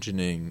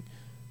imagining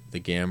the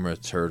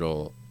Gamera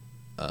turtle.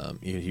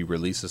 He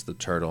releases the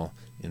turtle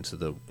into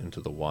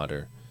the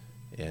water,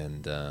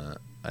 and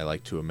I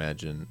like to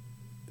imagine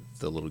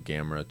the little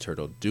Gamera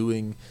turtle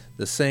doing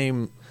the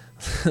same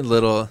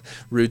little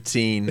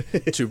routine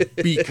to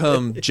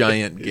become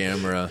giant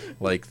Gamera,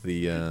 like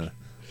the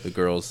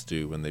girls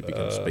do when they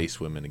become space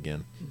women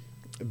again.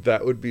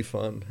 That would be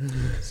fun.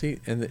 See,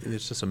 and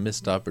it's just a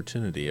missed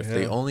opportunity. If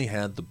they Yeah. only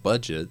had the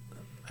budget,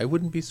 I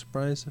wouldn't be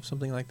surprised if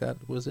something like that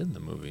was in the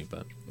movie,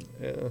 but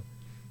Yeah.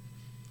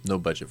 no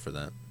budget for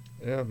that.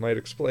 Yeah, might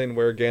explain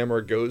where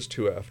Gamera goes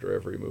to after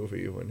every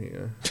movie when he.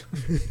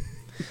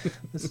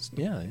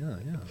 Yeah.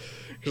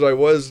 Because I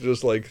was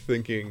just like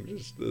thinking,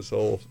 just this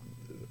whole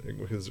thing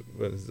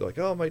when he's like,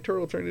 "Oh, my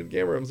turtle turned into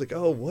Gamera." I was like,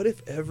 "Oh, what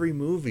if every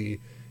movie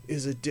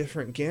is a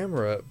different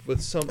Gamera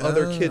with some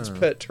other kid's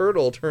pet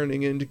turtle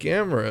turning into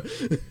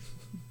Gamera?"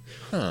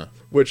 Huh.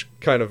 Which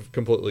kind of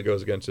completely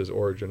goes against his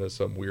origin as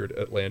some weird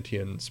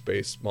Atlantean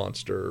space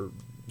monster.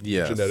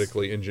 Yes.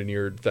 Genetically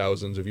engineered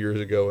thousands of years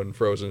ago and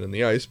frozen in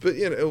the ice, but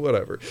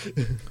whatever.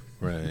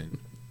 Right.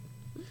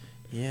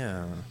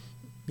 Yeah.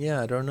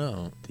 Yeah, I don't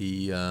know.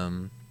 The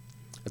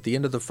at the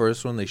end of the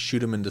first one, they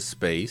shoot him into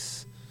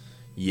space.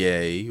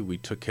 Yay, we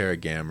took care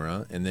of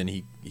Gamera, and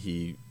then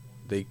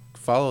they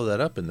follow that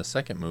up in the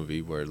second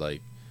movie where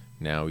like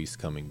now he's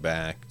coming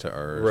back to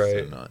Earth,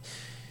 Right.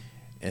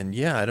 and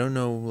yeah, I don't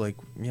know, like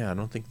I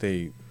don't think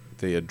they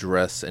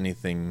address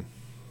anything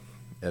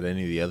at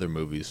any of the other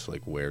movies,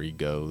 like where he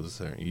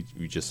goes, or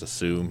you just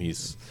assume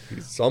he's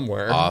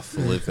Somewhere off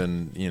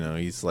living,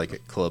 he's like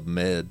at Club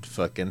Med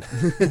fucking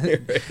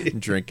Right.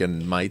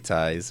 drinking Mai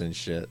Tais and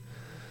shit.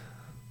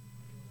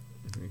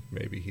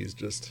 Maybe he's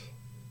just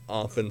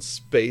off in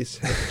space,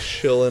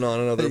 chilling on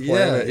another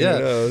planet. Yeah.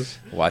 Who knows?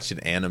 Watching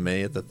anime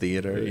at the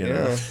theater, you Yeah,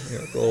 know.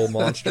 the little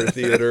monster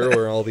theater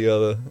where all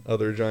the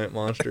other giant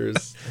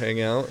monsters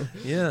hang out.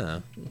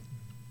 Yeah.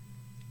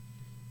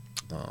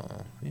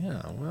 Oh,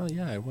 yeah. Well,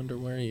 yeah, I wonder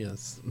where he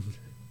is.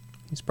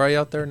 He's probably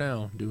out there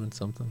now doing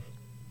something.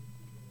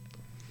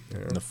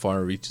 Yeah. In the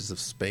far reaches of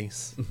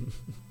space.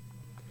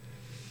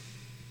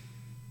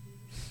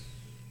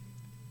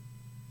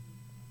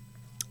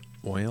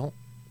 Well,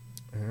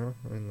 Yeah,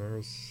 and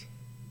there's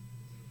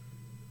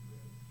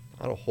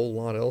not a whole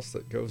lot else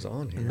that goes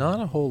on here. not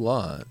a whole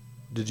lot.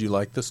 Did you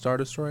like the Star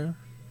Destroyer?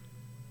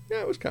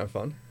 Yeah, it was kind of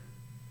fun.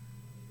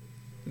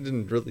 It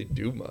didn't really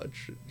do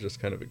much. It just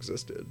kind of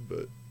existed,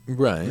 but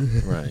Right,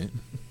 right.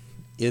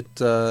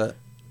 It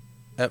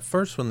at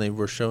first when they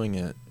were showing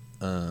it,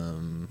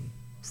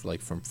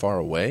 like from far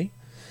away,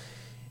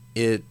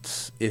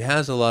 it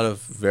has a lot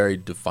of very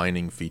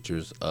defining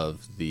features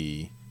of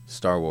the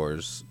Star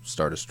Wars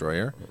Star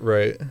Destroyer.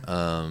 right.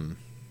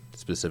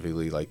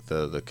 Specifically, like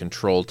the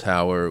control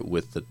tower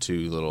with the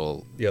two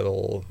little Yeah, the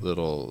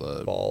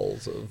little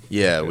balls of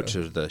which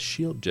are the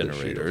shield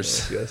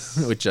generators. Yes.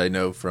 Which I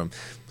know from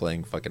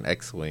playing fucking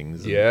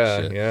X-wings. And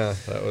Yeah, shit. yeah.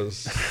 That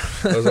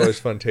was always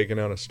fun taking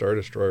out a Star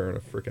Destroyer in a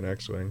freaking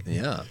X-wing.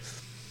 Yeah.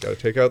 Got to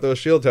take out those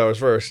shield towers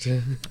first.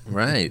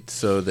 Right.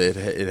 So that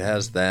it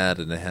has that,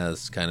 and it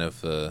has kind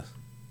of a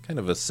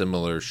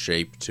similar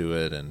shape to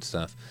it and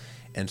stuff.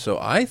 And so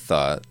I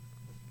thought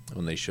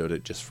when they showed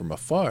it just from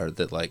afar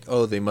that like,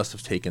 oh, they must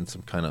have taken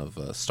some kind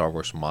of Star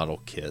Wars model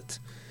kit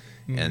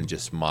and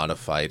just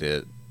modified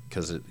it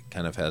because it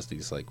kind of has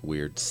these like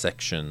weird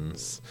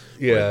sections.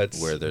 Yeah,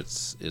 where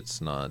it's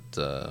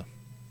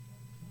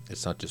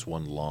not just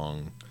one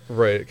long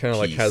right. It kind of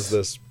like piece. has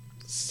this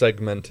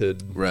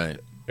segmented right.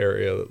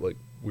 area that like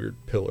weird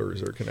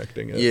pillars are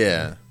connecting it.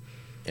 Yeah.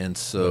 And And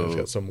so it's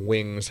got some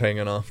wings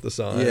hanging off the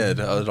side. yeah,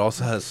 it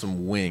also has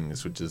some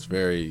wings, which is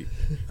very.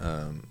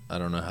 I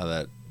don't know how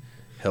that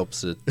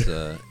helps it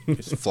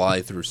just fly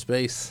through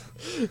space,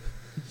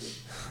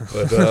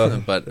 But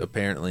but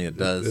apparently it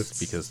does it's-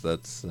 because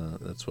that's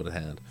what it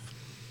had.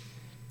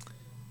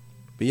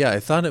 But yeah,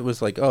 I thought it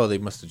was like, oh, they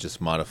must have just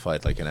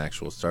modified like an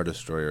actual Star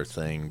Destroyer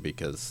thing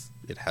because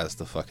it has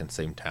the fucking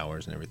same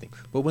towers and everything.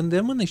 But when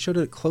they showed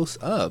it close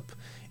up,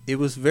 it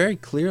was very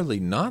clearly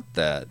not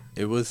that.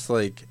 It was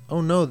like,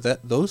 oh no,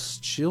 those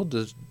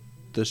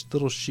the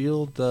little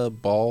shield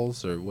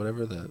balls or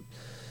whatever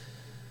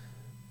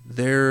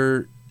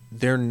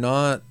they're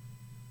not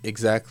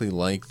exactly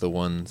like the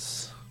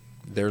ones.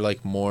 They're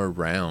like more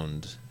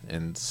round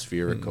and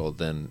spherical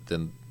than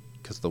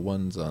because the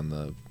ones on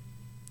the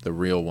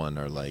real one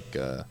are like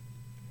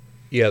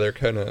yeah, they're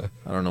kind of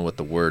I don't know what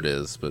the word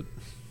is, but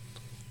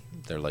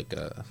they're like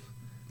a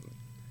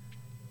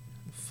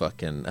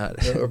fucking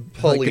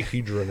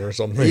polyhedron or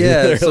something.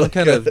 yeah, They're some like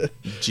kind of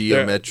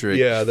geometric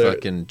they're-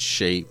 fucking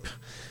shape,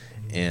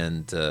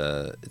 and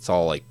it's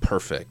all like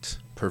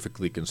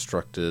perfectly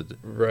constructed,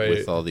 Right.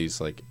 with all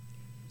these like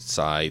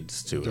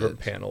sides to different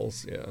it.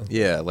 panels. Yeah.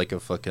 Yeah, like a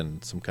fucking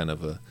some kind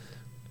of a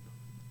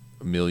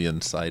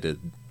million-sided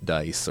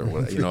dice or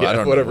whatever. You know, Yeah, I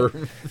don't whatever.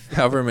 know.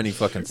 However many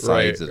fucking Right,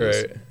 sides it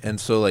is. right. And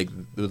so like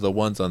the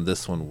ones on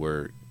this one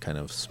were kind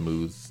of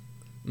smooth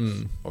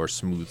or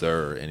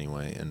smoother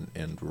anyway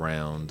and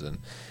round, and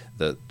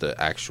the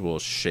actual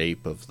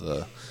shape of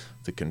the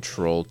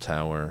control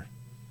tower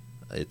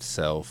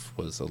itself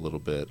was a little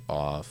bit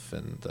off,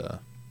 and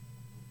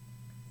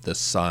the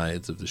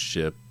sides of the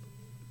ship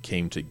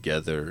came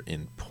together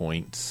in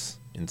points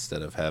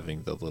instead of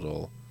having the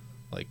little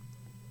like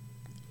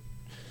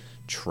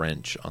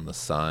trench on the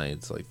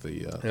sides like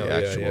the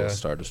actual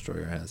Star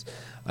Destroyer has.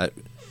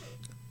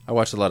 I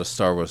watched a lot of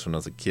Star Wars when I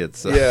was a kid,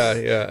 so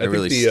Yeah. I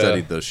really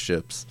studied those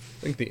ships.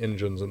 I think the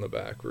engines in the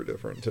back were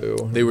different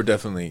too. They were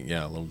definitely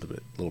a little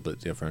bit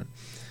different.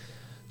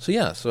 So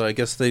yeah, so I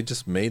guess they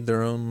just made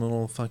their own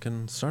little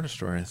fucking Star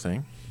Destroyer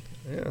thing,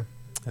 Yeah.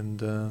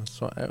 and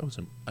so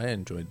I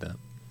enjoyed that.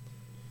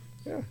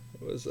 Yeah.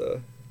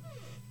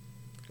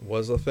 It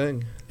was a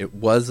thing. It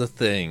was a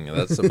thing.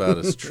 That's about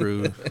as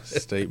true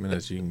statement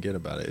as you can get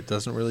about it. It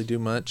doesn't really do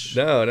much.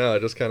 No, it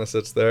just kind of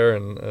sits there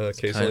and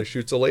occasionally kind-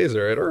 shoots a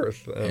laser at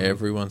Earth.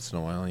 Every once in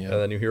a while, and yeah.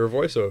 then you hear a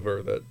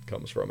voiceover that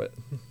comes from it.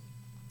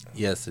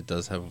 Yes, it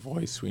does have a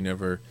voice.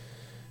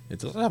 It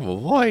does have a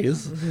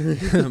voice,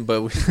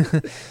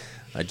 but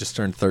I just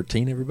turned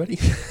 13, everybody.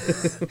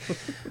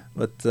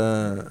 But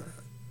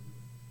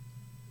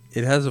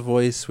it has a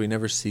voice. We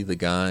never see the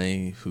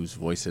guy whose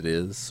voice it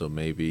is, so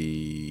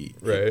maybe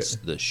it's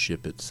the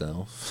ship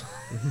itself.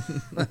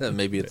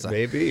 Maybe it's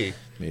maybe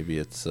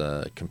it's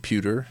a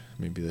computer.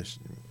 Maybe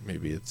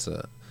it's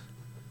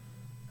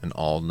an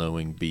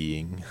all-knowing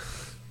being.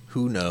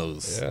 Who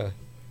knows? Yeah.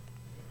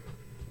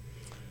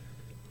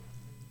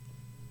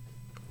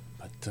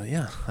 But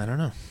yeah, I don't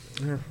know.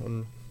 Yeah.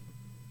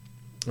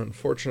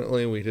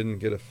 Unfortunately, we didn't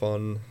get a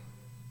fun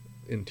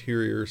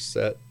interior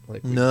set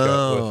like we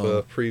got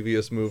with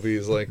previous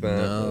movies like that.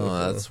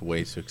 No, that's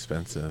way too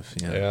expensive.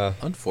 Yeah.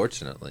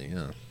 Unfortunately,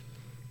 yeah.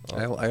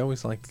 I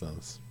always liked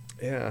those.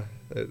 Yeah,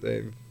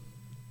 they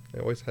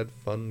always had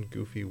fun,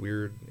 goofy,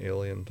 weird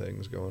alien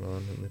things going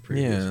on in the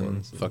previous Yeah,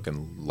 ones.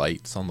 fucking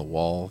lights on the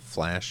wall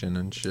flashing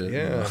and shit.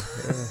 Yeah.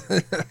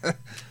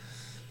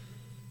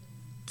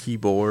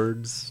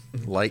 keyboards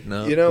lighting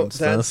up. You know, and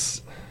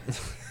stuff.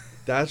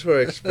 that's what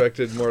I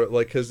expected more.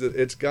 Like, because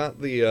it's got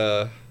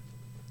the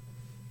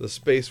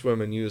space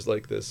women use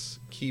like this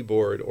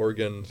keyboard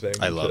organ thing.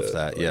 I love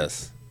that. Like,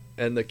 yes.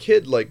 And the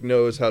kid like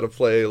knows how to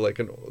play like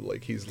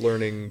he's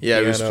learning.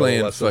 Yeah, he was piano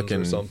playing lessons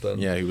fucking or something.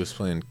 Yeah, he was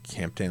playing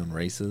Camptown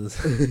Races.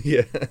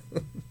 Yeah.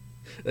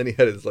 And he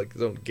had his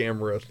own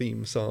Gamera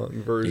theme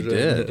song version. He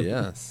did,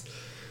 yes.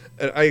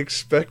 And I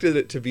expected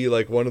it to be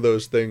like one of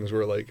those things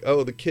where like,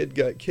 oh, the kid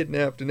got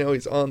kidnapped and now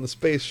he's on the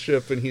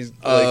spaceship and he's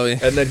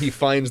like, and then he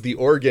finds the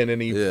organ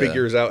and he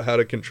figures out how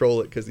to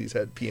control it because he's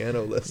had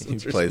piano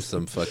lessons. He plays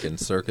some fucking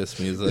circus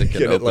music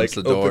and opens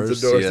the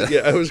doors.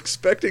 Yeah, I was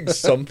expecting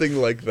something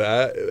like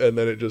that, and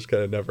then it just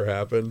kind of never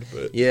happened.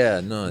 But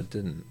yeah, no, it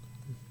didn't.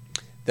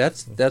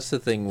 That's the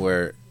thing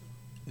where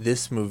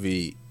this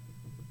movie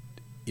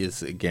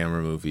is a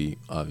Gamera movie,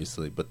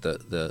 obviously, but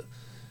the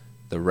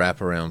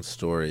wraparound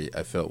story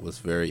I felt was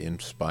very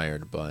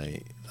inspired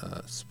by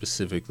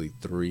specifically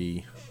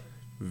 3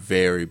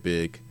 very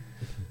big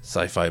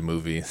sci-fi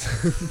movies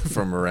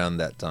from around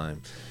that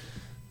time.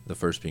 The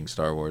first being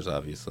Star Wars,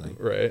 obviously.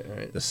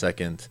 Right. The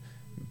second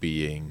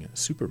being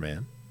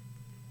Superman.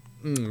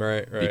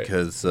 Right.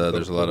 Because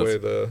there's a lot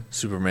of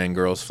Superman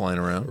girls flying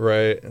around.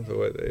 Right. The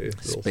way they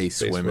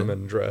space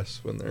women dress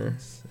when they're...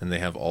 And they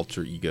have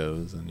alter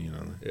egos and,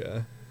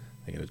 Yeah.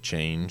 They got to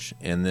change.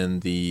 And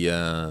then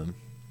the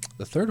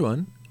third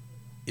one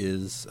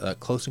is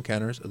Close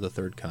Encounters of the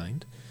Third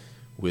Kind,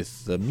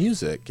 with the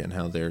music and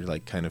how they're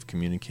like kind of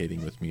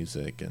communicating with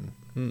music, and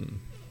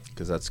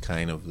because that's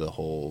kind of the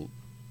whole.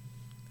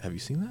 Have you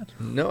seen that?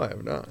 No, I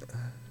have not.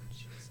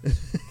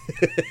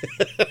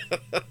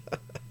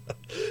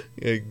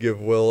 Yeah,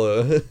 give Will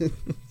a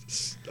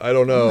I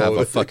don't know, have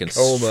a fucking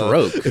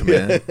stroke,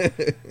 man.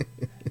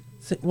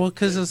 Well,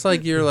 because it's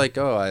like you're like,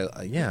 oh,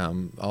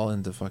 I'm all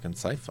into fucking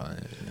sci-fi,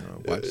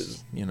 and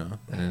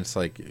it's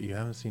like you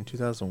haven't seen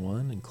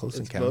 2001 and Close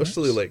Encounters.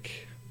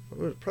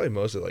 Probably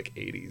mostly like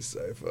 80s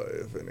sci-fi,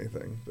 if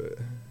anything. But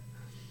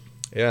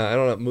yeah, I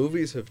don't know.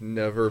 Movies have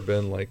never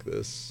been like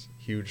this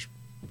huge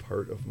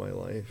part of my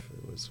life.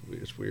 It's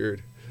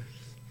weird.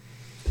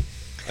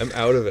 I'm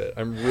out of it.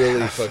 I'm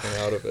really fucking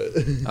out of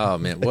it. Oh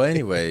man. Well,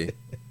 anyway,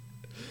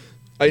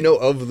 I know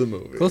of the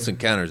movie. Close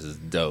Encounters is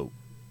dope.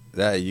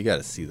 That you got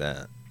to see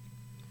that.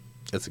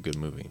 It's a good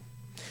movie.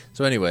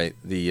 So anyway,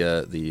 the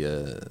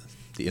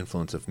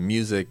influence of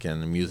music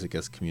and music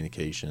as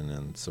communication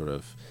and sort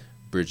of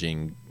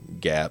bridging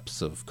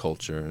gaps of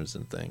cultures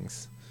and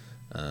things.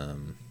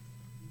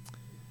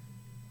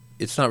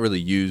 It's not really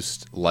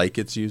used like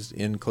it's used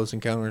in Close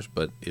Encounters,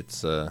 but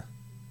it's I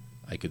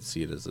could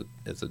see it as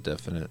a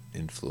definite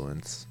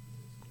influence.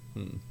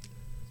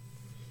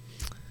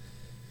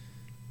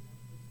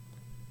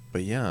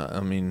 But yeah, I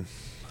mean,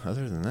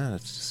 other than that,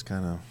 it's just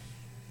kind of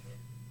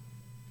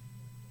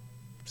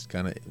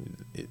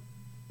it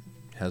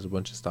has a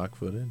bunch of stock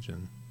footage,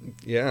 and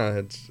yeah,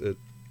 it's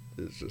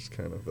just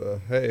kind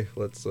of hey,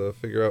 let's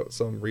figure out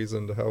some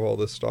reason to have all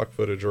this stock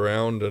footage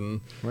around and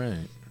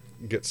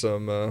get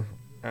some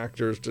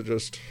actors to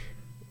just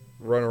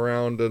run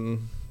around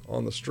and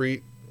on the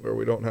street where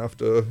we don't have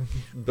to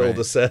build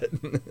a set.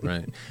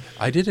 Right.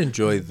 I did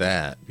enjoy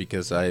that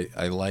because I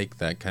like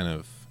that kind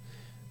of.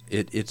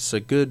 It's a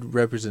good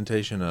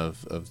representation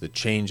of the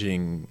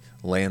changing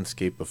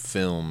landscape of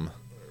film.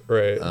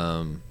 Right.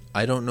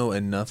 I don't know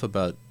enough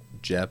about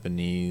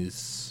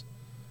the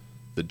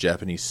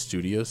Japanese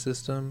studio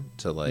system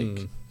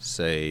to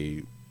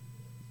say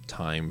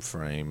time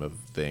frame of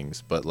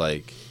things, but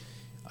like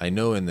I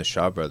know in the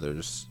Shaw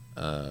Brothers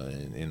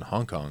in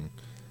Hong Kong,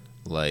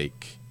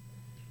 like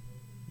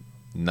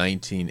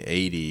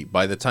 1980.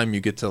 By the time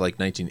you get to like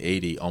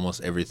 1980,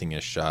 almost everything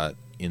is shot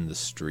in the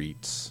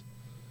streets.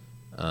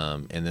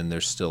 And then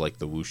there's still like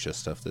the wuxia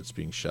stuff that's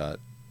being shot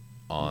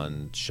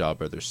on Shaw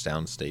Brothers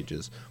sound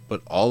stages.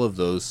 But all of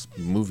those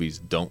movies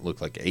don't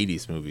look like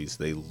 80s movies.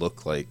 They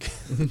look like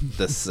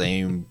the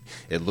same.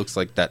 It looks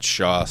like that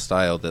Shaw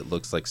style that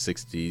looks like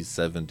 60s,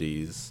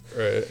 70s.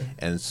 Right.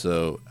 And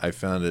so I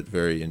found it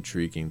very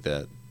intriguing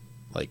that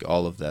like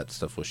all of that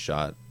stuff was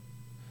shot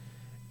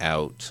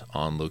out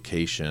on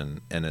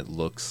location and it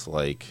looks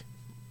like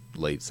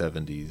late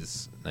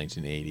 70s,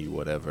 1980,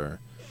 whatever.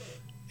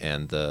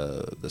 And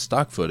the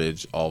stock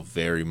footage all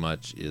very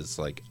much is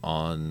like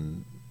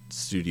on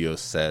studio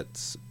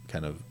sets,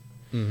 kind of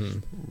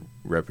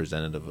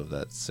representative of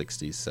that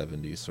 60s,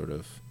 70s sort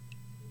of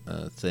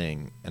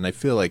thing. And I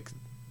feel like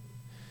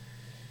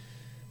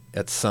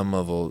at some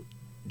level,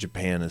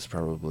 Japan is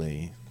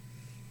probably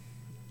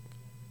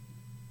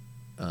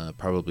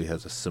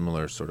has a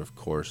similar sort of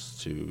course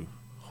to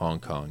Hong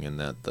Kong in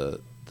that the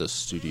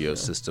studio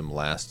system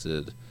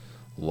lasted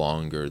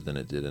longer than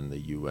it did in the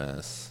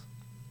U.S.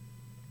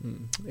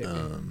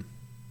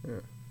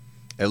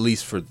 At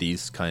least for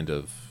these kind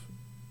of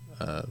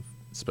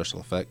special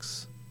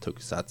effects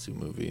tokusatsu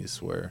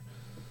movies where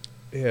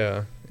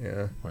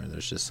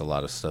there's just a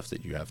lot of stuff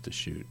that you have to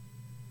shoot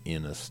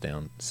in a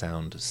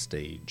sound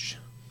stage.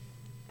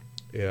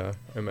 Yeah,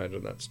 I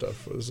imagine that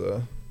stuff was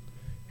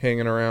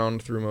hanging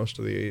around through most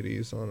of the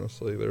 80s,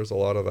 honestly. There's a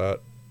lot of that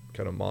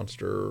kind of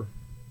monster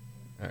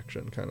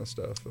action kind of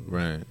stuff. And,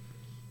 Right.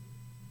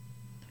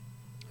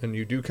 and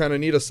you do kind of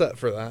need a set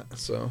for that,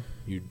 so.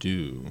 You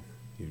do.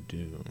 You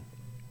do.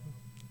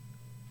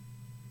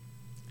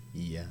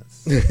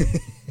 Yes.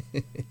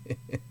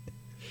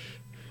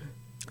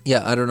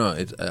 Yeah, I don't know.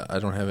 I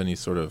don't have any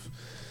sort of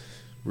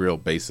real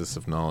basis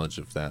of knowledge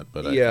of that,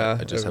 but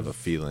I just have a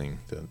feeling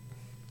that.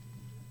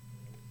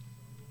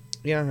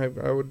 Yeah,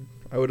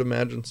 I would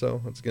imagine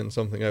so. It's again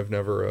something I've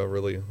never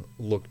really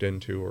looked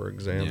into or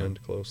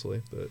examined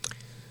closely, but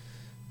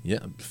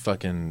Yeah,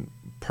 fucking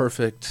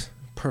perfect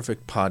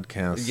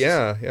podcast.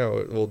 yeah,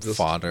 we'll just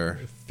fodder.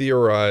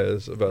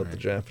 theorize about the Right.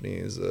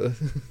 Japanese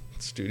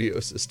studio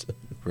system.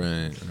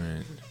 Right.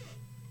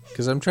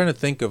 Because I'm trying to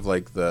think of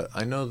like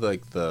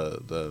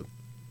the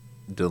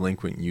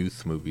delinquent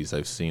youth movies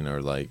I've seen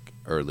are like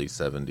early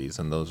 70s,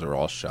 and those are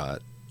all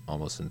shot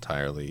almost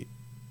entirely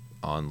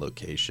on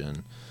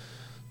location,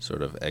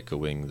 sort of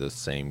echoing the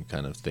same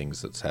kind of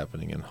things that's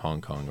happening in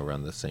Hong Kong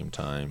around the same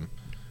time,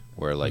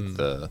 where like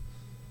the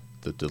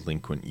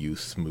delinquent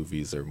youth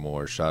movies are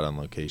more shot on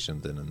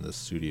location than in the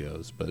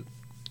studios. But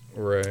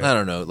Right. I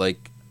don't know,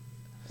 like,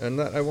 And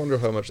that, I wonder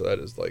how much of that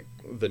is like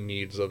the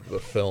needs of the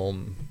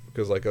film,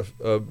 because like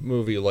a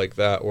movie like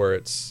that where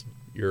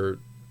you're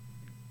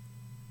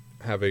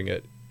having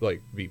it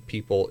like be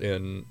people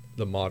in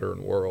the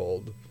modern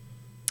world.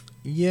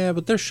 yeah,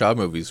 but there's Shaw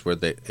movies where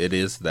it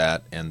is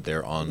that, and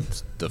they're on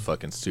the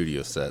fucking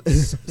studio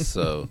sets.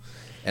 So,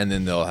 and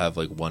then they'll have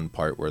like one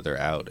part where they're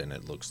out, and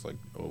it looks like,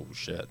 oh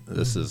shit,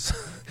 this is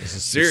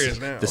Serious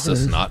now. This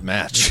does not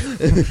match,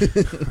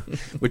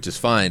 which is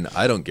fine.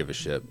 I don't give a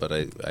shit, but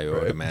I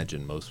would Right.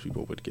 imagine most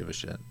people would give a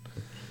shit.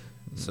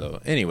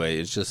 So anyway,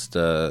 it's just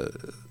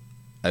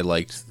I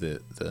liked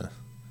the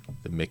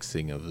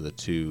mixing of the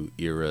two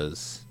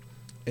eras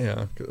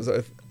Yeah, because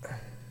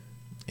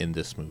in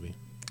this movie.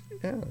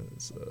 yeah,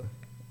 it's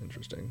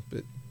interesting.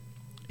 But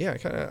yeah,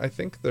 I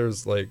think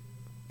there's like,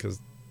 because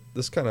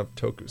this kind of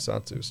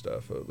tokusatsu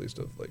stuff, at least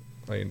of like,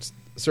 I mean,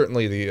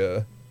 certainly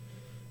the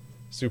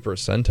Super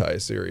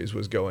Sentai series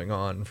was going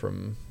on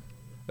from,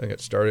 I think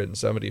it started in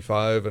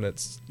 75, and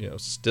it's,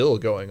 still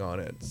going on.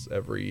 It's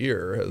every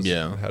year has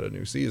had a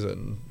new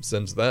season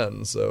since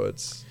then, so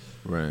it's,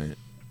 Right.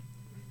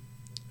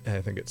 and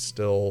I think it's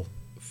still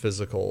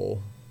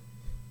physical,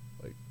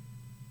 like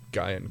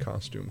guy in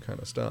costume kind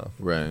of stuff.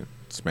 Right.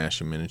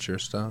 Smash and miniature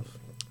stuff.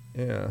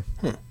 Yeah.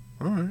 All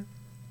right.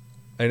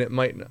 And it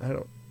might, I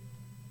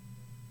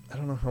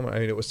don't know how much, I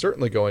mean, it was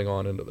certainly going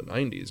on into the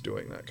 90s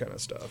doing that kind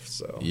of stuff,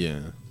 so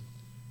Yeah.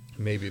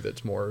 maybe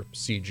that's more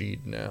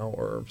CG'd now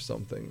or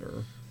something,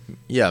 or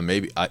Yeah,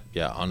 maybe.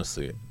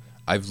 Honestly,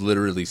 I've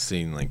literally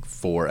seen like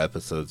 4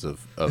 episodes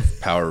of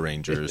Power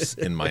Rangers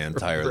in my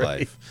entire Right.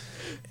 life.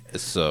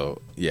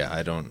 So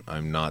yeah,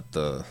 I'm not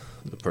the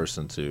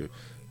person to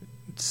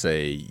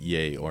say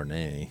yay or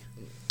nay,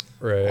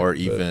 right, or but-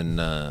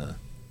 even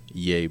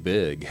yay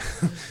big.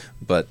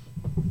 but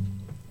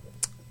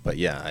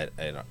yeah,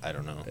 I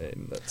don't know.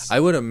 and that's, I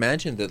would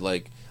imagine that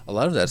like a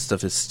lot of that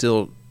stuff is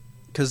still,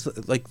 because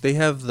like they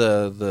have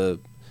the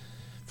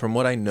from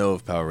what I know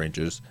of Power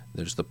Rangers,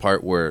 there's the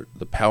part where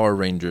the Power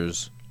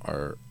Rangers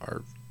are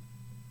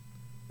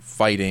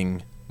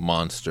fighting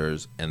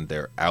monsters, and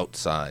they're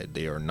outside.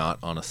 They are not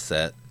on a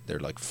set. They're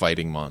like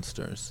fighting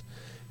monsters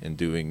and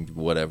doing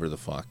whatever the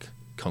fuck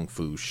kung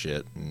fu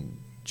shit and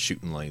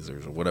shooting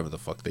lasers or whatever the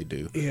fuck they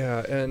do. yeah,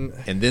 and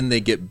And then they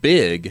get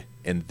big,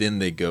 and then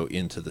they go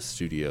into the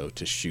studio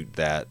to shoot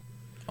that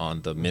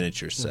on the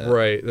miniature set.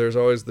 right, there's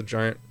always the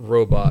giant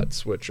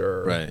robots, which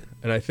are, Right.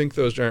 and I think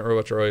those giant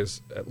robots are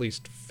always at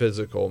least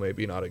physical,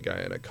 maybe not a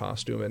guy in a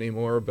costume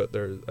anymore, but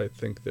I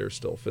think they're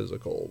still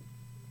physical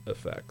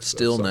effects. of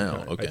Still some now,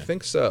 kind. okay. I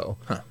think so.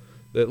 Huh.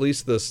 At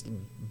least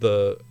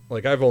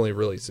like I've only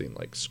really seen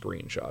like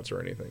screenshots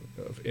or anything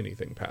of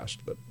anything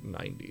past the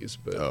 90s,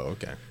 but Oh,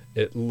 okay.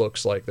 it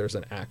looks like there's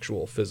an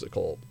actual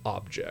physical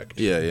object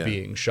Yeah.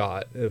 being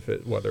shot,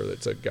 whether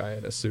it's a guy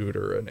in a suit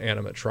or an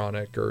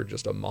animatronic or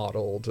just a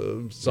model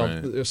to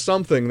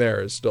something there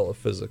is still a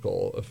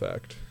physical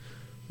effect.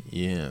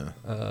 Yeah.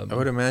 I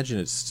would imagine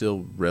it's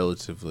still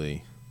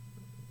relatively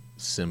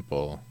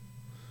simple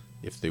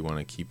if they want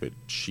to keep it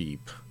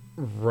cheap.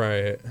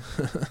 Right.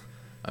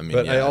 I mean,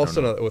 But yeah, I don't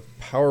also know that with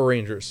Power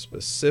Rangers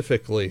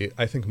specifically,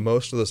 I think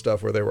most of the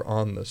stuff where they were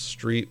on the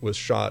street was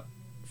shot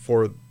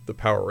for the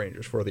Power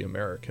Rangers, for the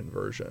American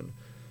version.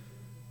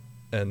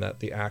 And that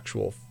the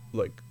actual,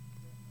 like,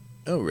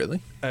 Oh, really?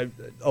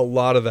 a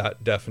lot of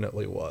that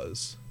definitely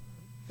was.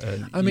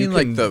 And I mean,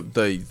 like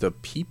the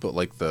people,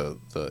 like the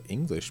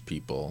English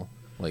people,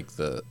 like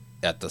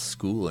at the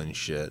school and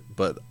shit.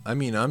 But I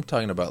mean, I'm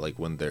talking about like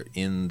when they're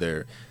in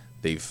their,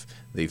 they've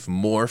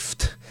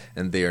morphed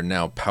and they are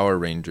now Power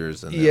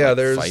Rangers and they're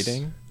there's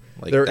fighting.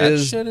 Like there that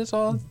is- shit is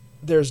all.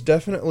 There's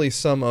definitely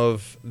some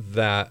of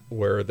that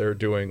where they're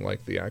doing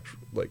like the actual,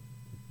 like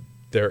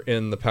they're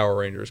in the Power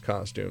Rangers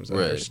costumes and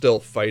they're Right. still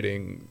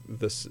fighting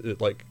this,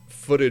 like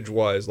footage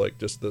wise, like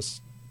just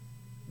this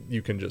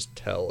you can just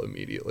tell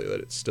immediately that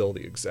it's still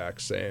the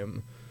exact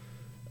same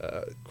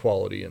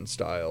quality and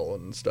style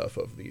and stuff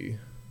of the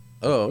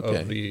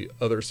of the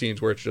other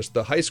scenes where it's just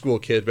the high school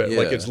kid, but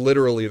like it's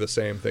literally the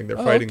same thing. They're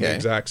fighting the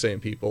exact same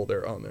people.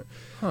 They're on there.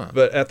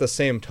 But at the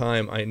same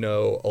time, I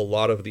know a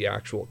lot of the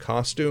actual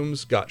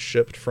costumes got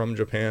shipped from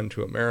Japan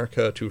to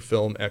America to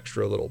film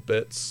extra little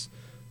bits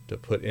to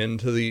put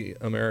into the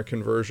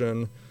American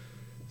version.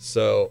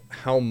 So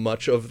how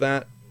much of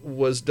that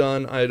was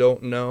done, I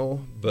don't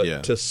know,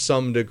 but to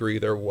some degree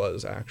there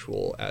was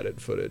actual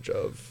added footage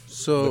of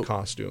the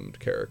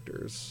costumed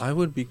characters. I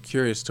would be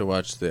curious to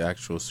watch the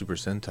actual Super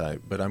Sentai,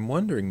 but I'm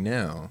wondering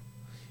now,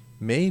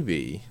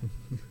 maybe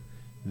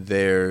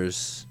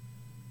there's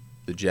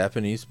the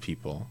Japanese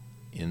people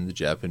in the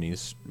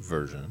Japanese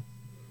version,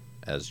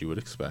 as you would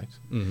expect.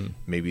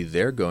 Maybe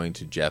they're going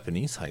to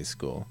Japanese high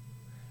school.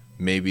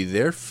 Maybe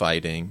they're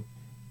fighting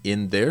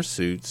in their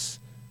suits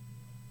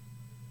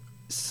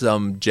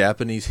some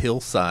Japanese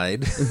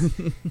hillside,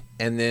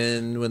 and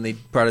then when they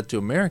brought it to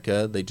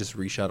America, they just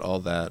reshot all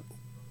that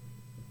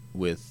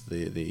with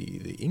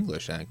the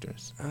English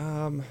actors,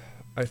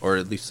 or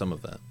at least some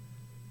of that.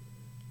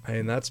 I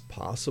mean, that's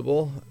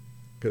possible,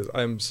 because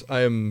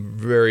I'm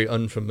very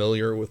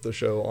unfamiliar with the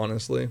show,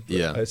 honestly.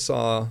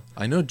 But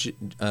I know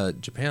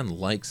Japan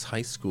likes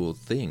high school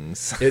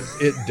things.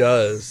 It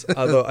does,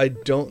 although I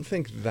don't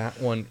think that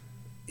one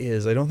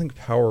is. I don't think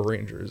Power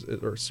Rangers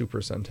or Super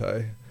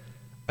Sentai.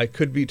 I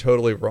could be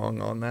totally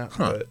wrong on that,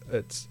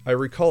 but I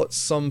recall at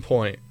some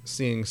point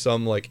seeing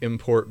some like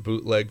import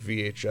bootleg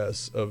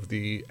VHS of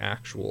the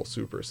actual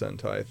Super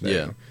Sentai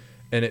thing,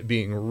 and it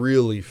being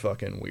really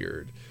fucking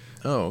weird.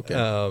 Oh, okay.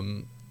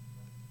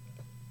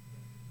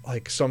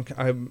 Like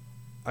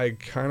I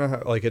kind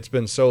of like, it's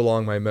been so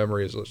long, my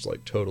memory is just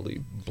like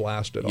totally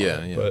blasted on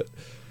it. But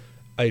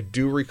I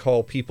do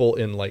recall people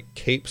in like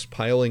capes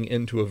piling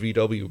into a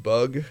VW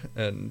Bug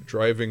and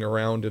driving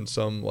around in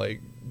some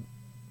like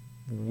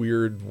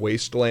weird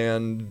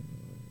wasteland.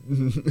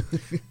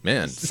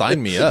 Man,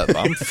 sign me up.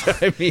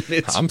 I mean,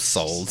 I'm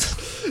sold.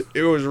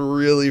 It was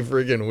really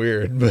friggin'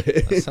 weird, but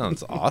that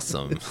sounds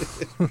awesome.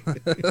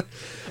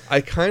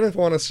 I kind of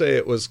want to say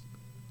it was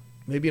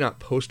maybe not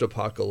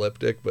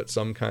post-apocalyptic, but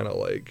some kind of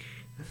like,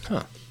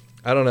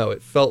 I don't know.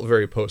 It felt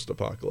very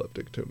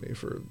post-apocalyptic to me,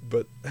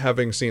 but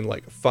having seen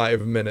like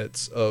 5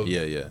 minutes of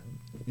you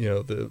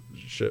know, the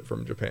shit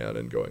from Japan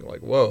and going like,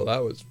 whoa,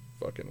 that was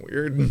fucking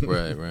weird.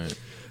 Right.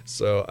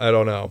 So I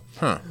don't know.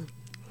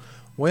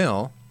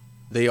 Well,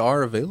 they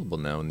are available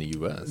now in the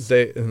U.S.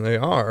 They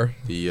are.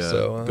 The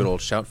good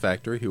old Shout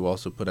Factory, who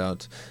also put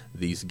out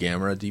these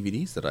Gamera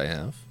DVDs that I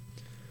have.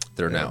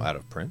 They're now out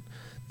of print.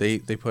 They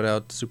put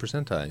out Super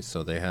Sentai,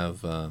 so they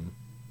have a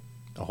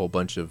whole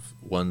bunch of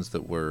ones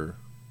that were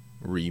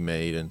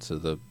remade into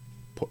the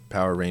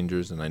Power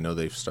Rangers, and I know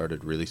they've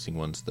started releasing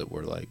ones that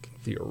were like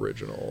the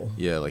original.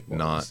 Yeah, like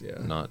ones,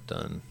 not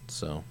done.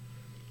 So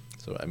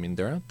I mean,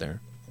 they're out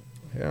there.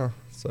 Yeah,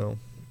 so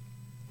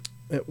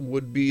it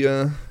would be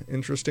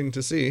interesting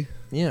to see.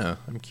 Yeah,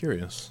 I'm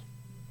curious.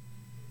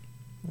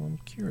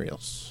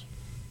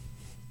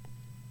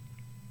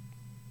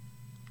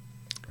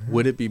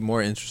 Would it be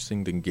more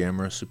interesting than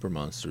Gamera Super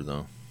Monster,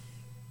 though?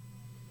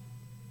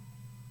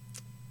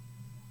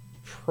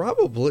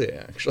 Probably,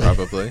 actually.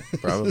 Probably?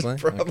 Probably.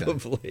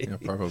 Okay. Yeah,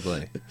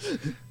 probably.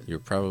 You're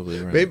probably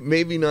right.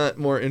 Maybe not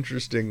more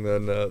interesting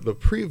than the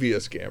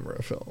previous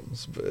Gamera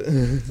films, but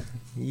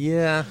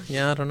yeah,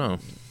 I don't know.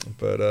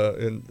 But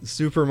in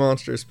Super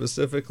Monster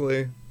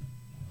specifically,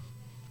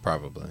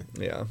 probably.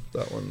 Yeah,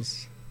 that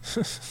one's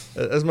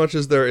as much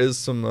as there is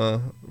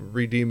some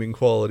redeeming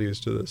qualities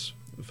to this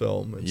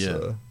film. It's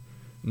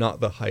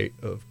not the height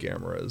of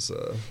Gamera's.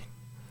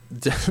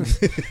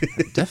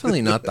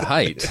 Definitely not the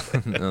height.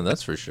 No,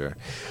 that's for sure.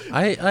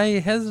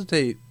 I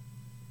hesitate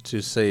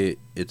to say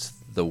it's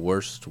the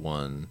worst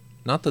one.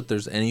 Not that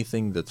there's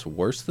anything that's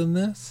worse than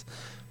this,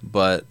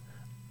 but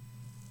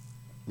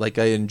like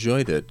I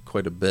enjoyed it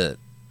quite a bit.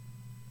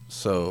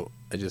 So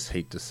I just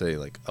hate to say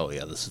like, oh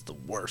yeah, this is the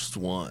worst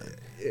one,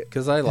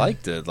 because I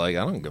liked it. Like,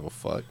 I don't give a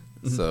fuck.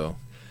 So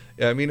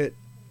yeah, I mean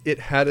it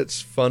had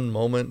its fun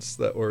moments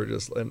that were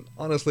just, and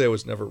honestly, I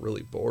was never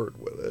really bored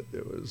with it.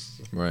 It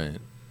was right.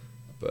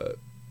 But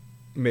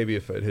maybe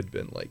if it had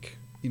been like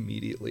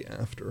immediately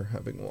after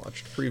having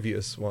watched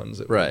previous ones,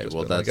 it would have just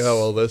been like, oh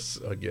well, this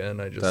again.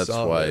 I just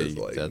saw it.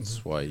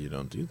 That's why you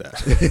don't do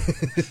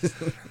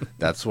that.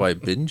 That's why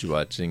binge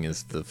watching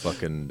is the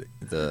fucking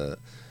the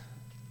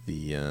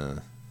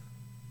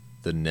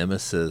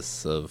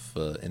nemesis of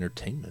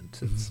entertainment.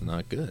 It's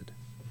not good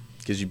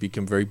because you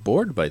become very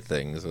bored by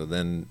things, and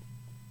then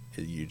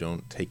you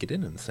don't take it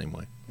in the same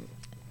way.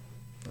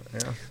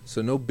 Yeah.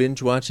 So no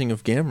binge watching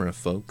of Gamera,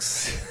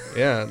 folks.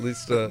 Yeah, at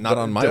least not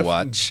on my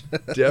watch.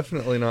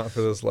 Definitely not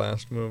for this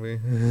last movie.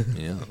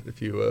 Yeah.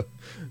 If you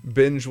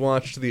binge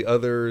watched the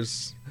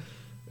others,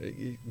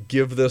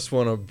 give this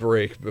one a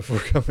break before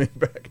coming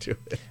back to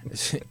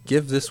it.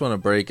 Give this one a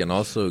break, and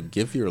also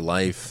give your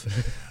life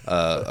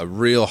a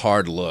real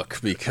hard look,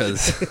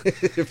 because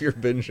If you're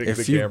binging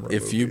Gamera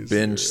if you movies,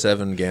 binge you're-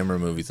 7 Gamera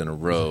movies in a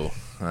row,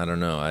 I don't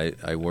know.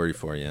 I worry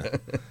for you.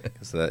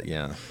 'Cause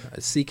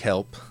seek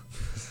help.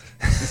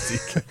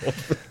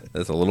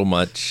 That's a little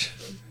much.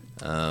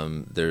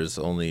 There's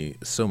only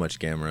so much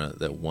Gamera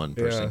that one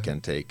person Yeah.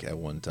 can take at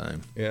one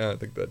time. Yeah, I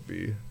think that'd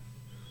be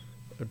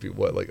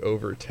what, like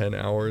over 10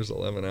 hours,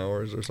 11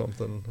 hours or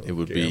something. It of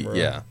would Gamera. be,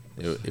 yeah.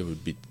 It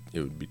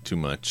would be too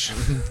much.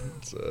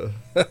 It's,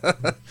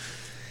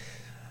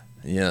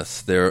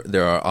 Yes, there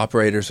are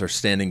operators are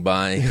standing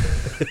by.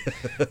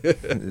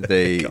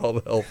 They call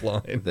the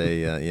helpline.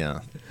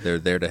 they're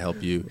there to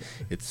help you.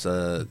 It's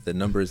the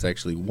number is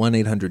actually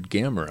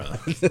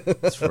 1-800-GAMERA.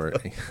 It's for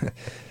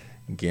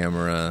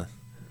Gamera.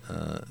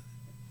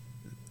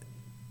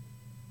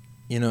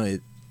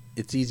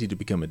 It's easy to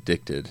become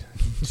addicted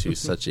to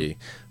such a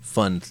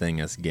fun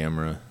thing as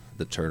Gamera,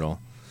 the turtle,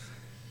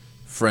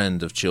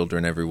 friend of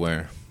children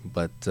everywhere.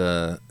 But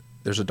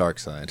there's a dark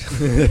side.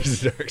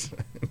 There's a dark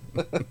side.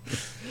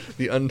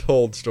 The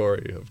untold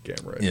story of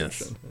Gamera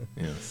Yes, addiction.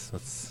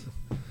 yes.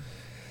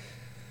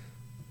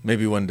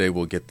 Maybe one day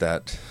we'll get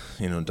that,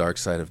 dark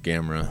side of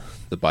Gamera,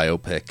 the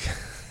biopic,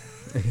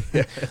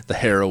 the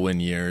heroin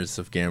years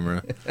of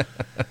Gamera.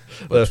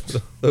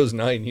 Those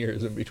 9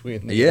 years in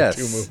between the Yes,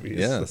 two movies.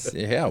 yes,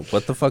 yeah.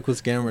 What the fuck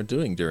was Gamera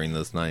doing during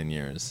those 9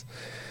 years?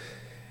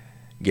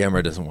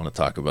 Gamera doesn't want to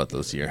talk about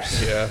those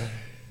years. Yeah,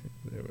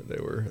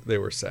 they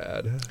were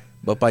sad.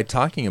 But by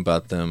talking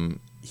about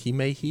them, he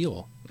may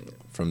heal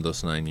from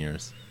those 9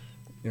 years.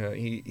 Yeah,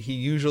 he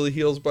usually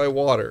heals by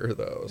water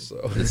though.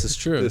 So This is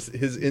true. His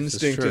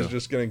instinct true. is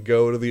just going to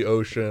go to the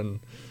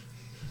ocean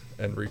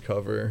and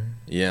recover.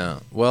 Yeah.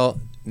 Well,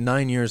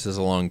 9 years is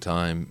a long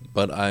time,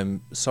 but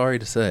I'm sorry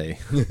to say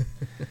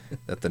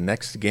that the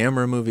next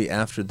Gamera movie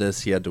after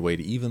this, he had to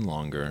wait even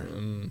longer.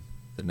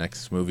 The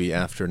next movie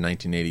after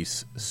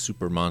 1980's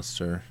Super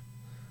Monster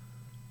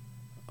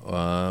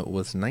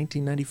was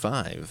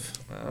 1995.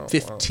 Oh,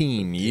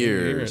 15 wow.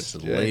 years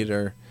Jay.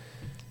 later.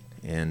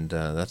 And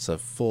that's a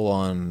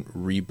full-on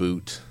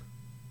reboot,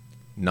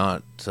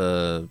 not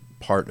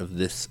part of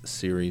this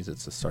series.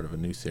 It's the start of a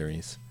new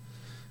series.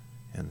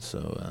 And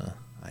so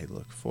I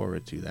look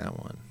forward to that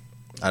one.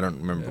 I don't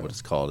remember what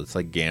it's called. It's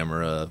like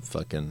Gamera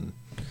fucking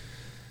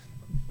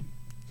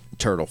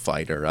Turtle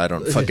Fighter. I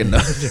don't fucking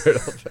know.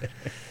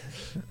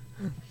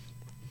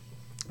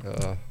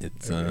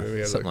 It's Maybe we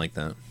have something a like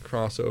that.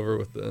 crossover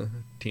with the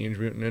Teenage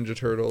Mutant Ninja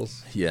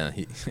Turtles. Yeah,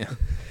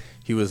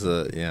 he was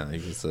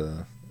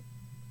a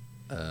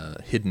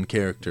hidden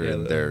character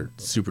in their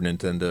Super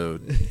Nintendo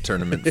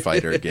tournament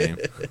fighter game.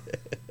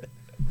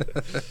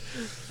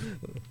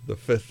 The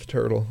fifth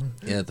turtle.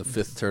 Yeah, the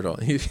fifth turtle.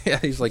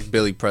 He's like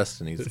Billy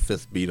Preston. He's the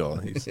fifth Beetle.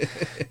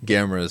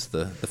 Gamera's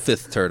the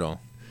fifth turtle.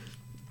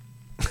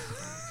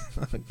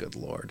 Good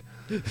Lord.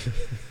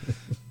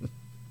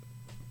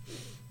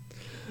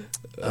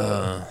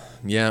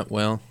 Yeah,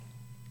 well,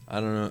 I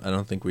don't know. I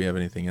don't think we have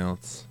anything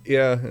else.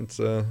 Yeah, it's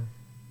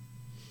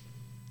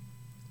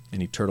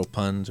Any turtle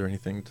puns or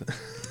anything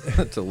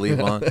to leave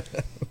on?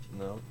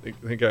 No. I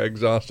think I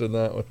exhausted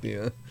that with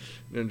the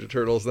Ninja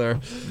Turtles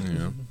there.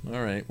 Yeah.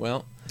 All right.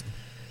 Well,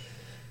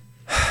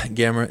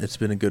 Gamera, it's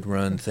been a good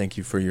run. Thank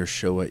you for your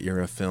Showa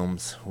Era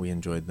films. We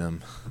enjoyed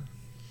them.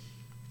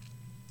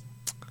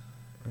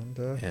 And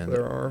And,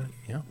 there are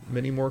Yeah,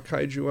 many more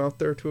kaiju out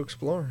there to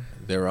explore.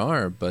 there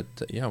are, but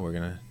we're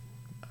gonna.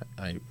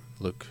 I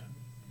look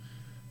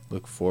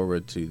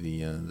forward to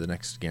the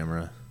next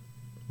Gamera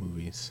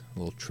movies, a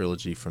little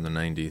trilogy from the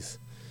 90s,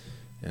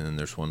 and then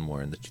there's one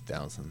more in the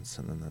 2000s,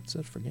 and then that's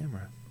it for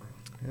Gamera.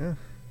 Yeah.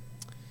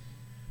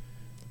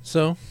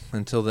 So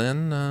until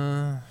then,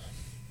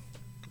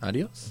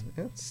 adios.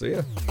 Yeah. See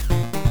ya.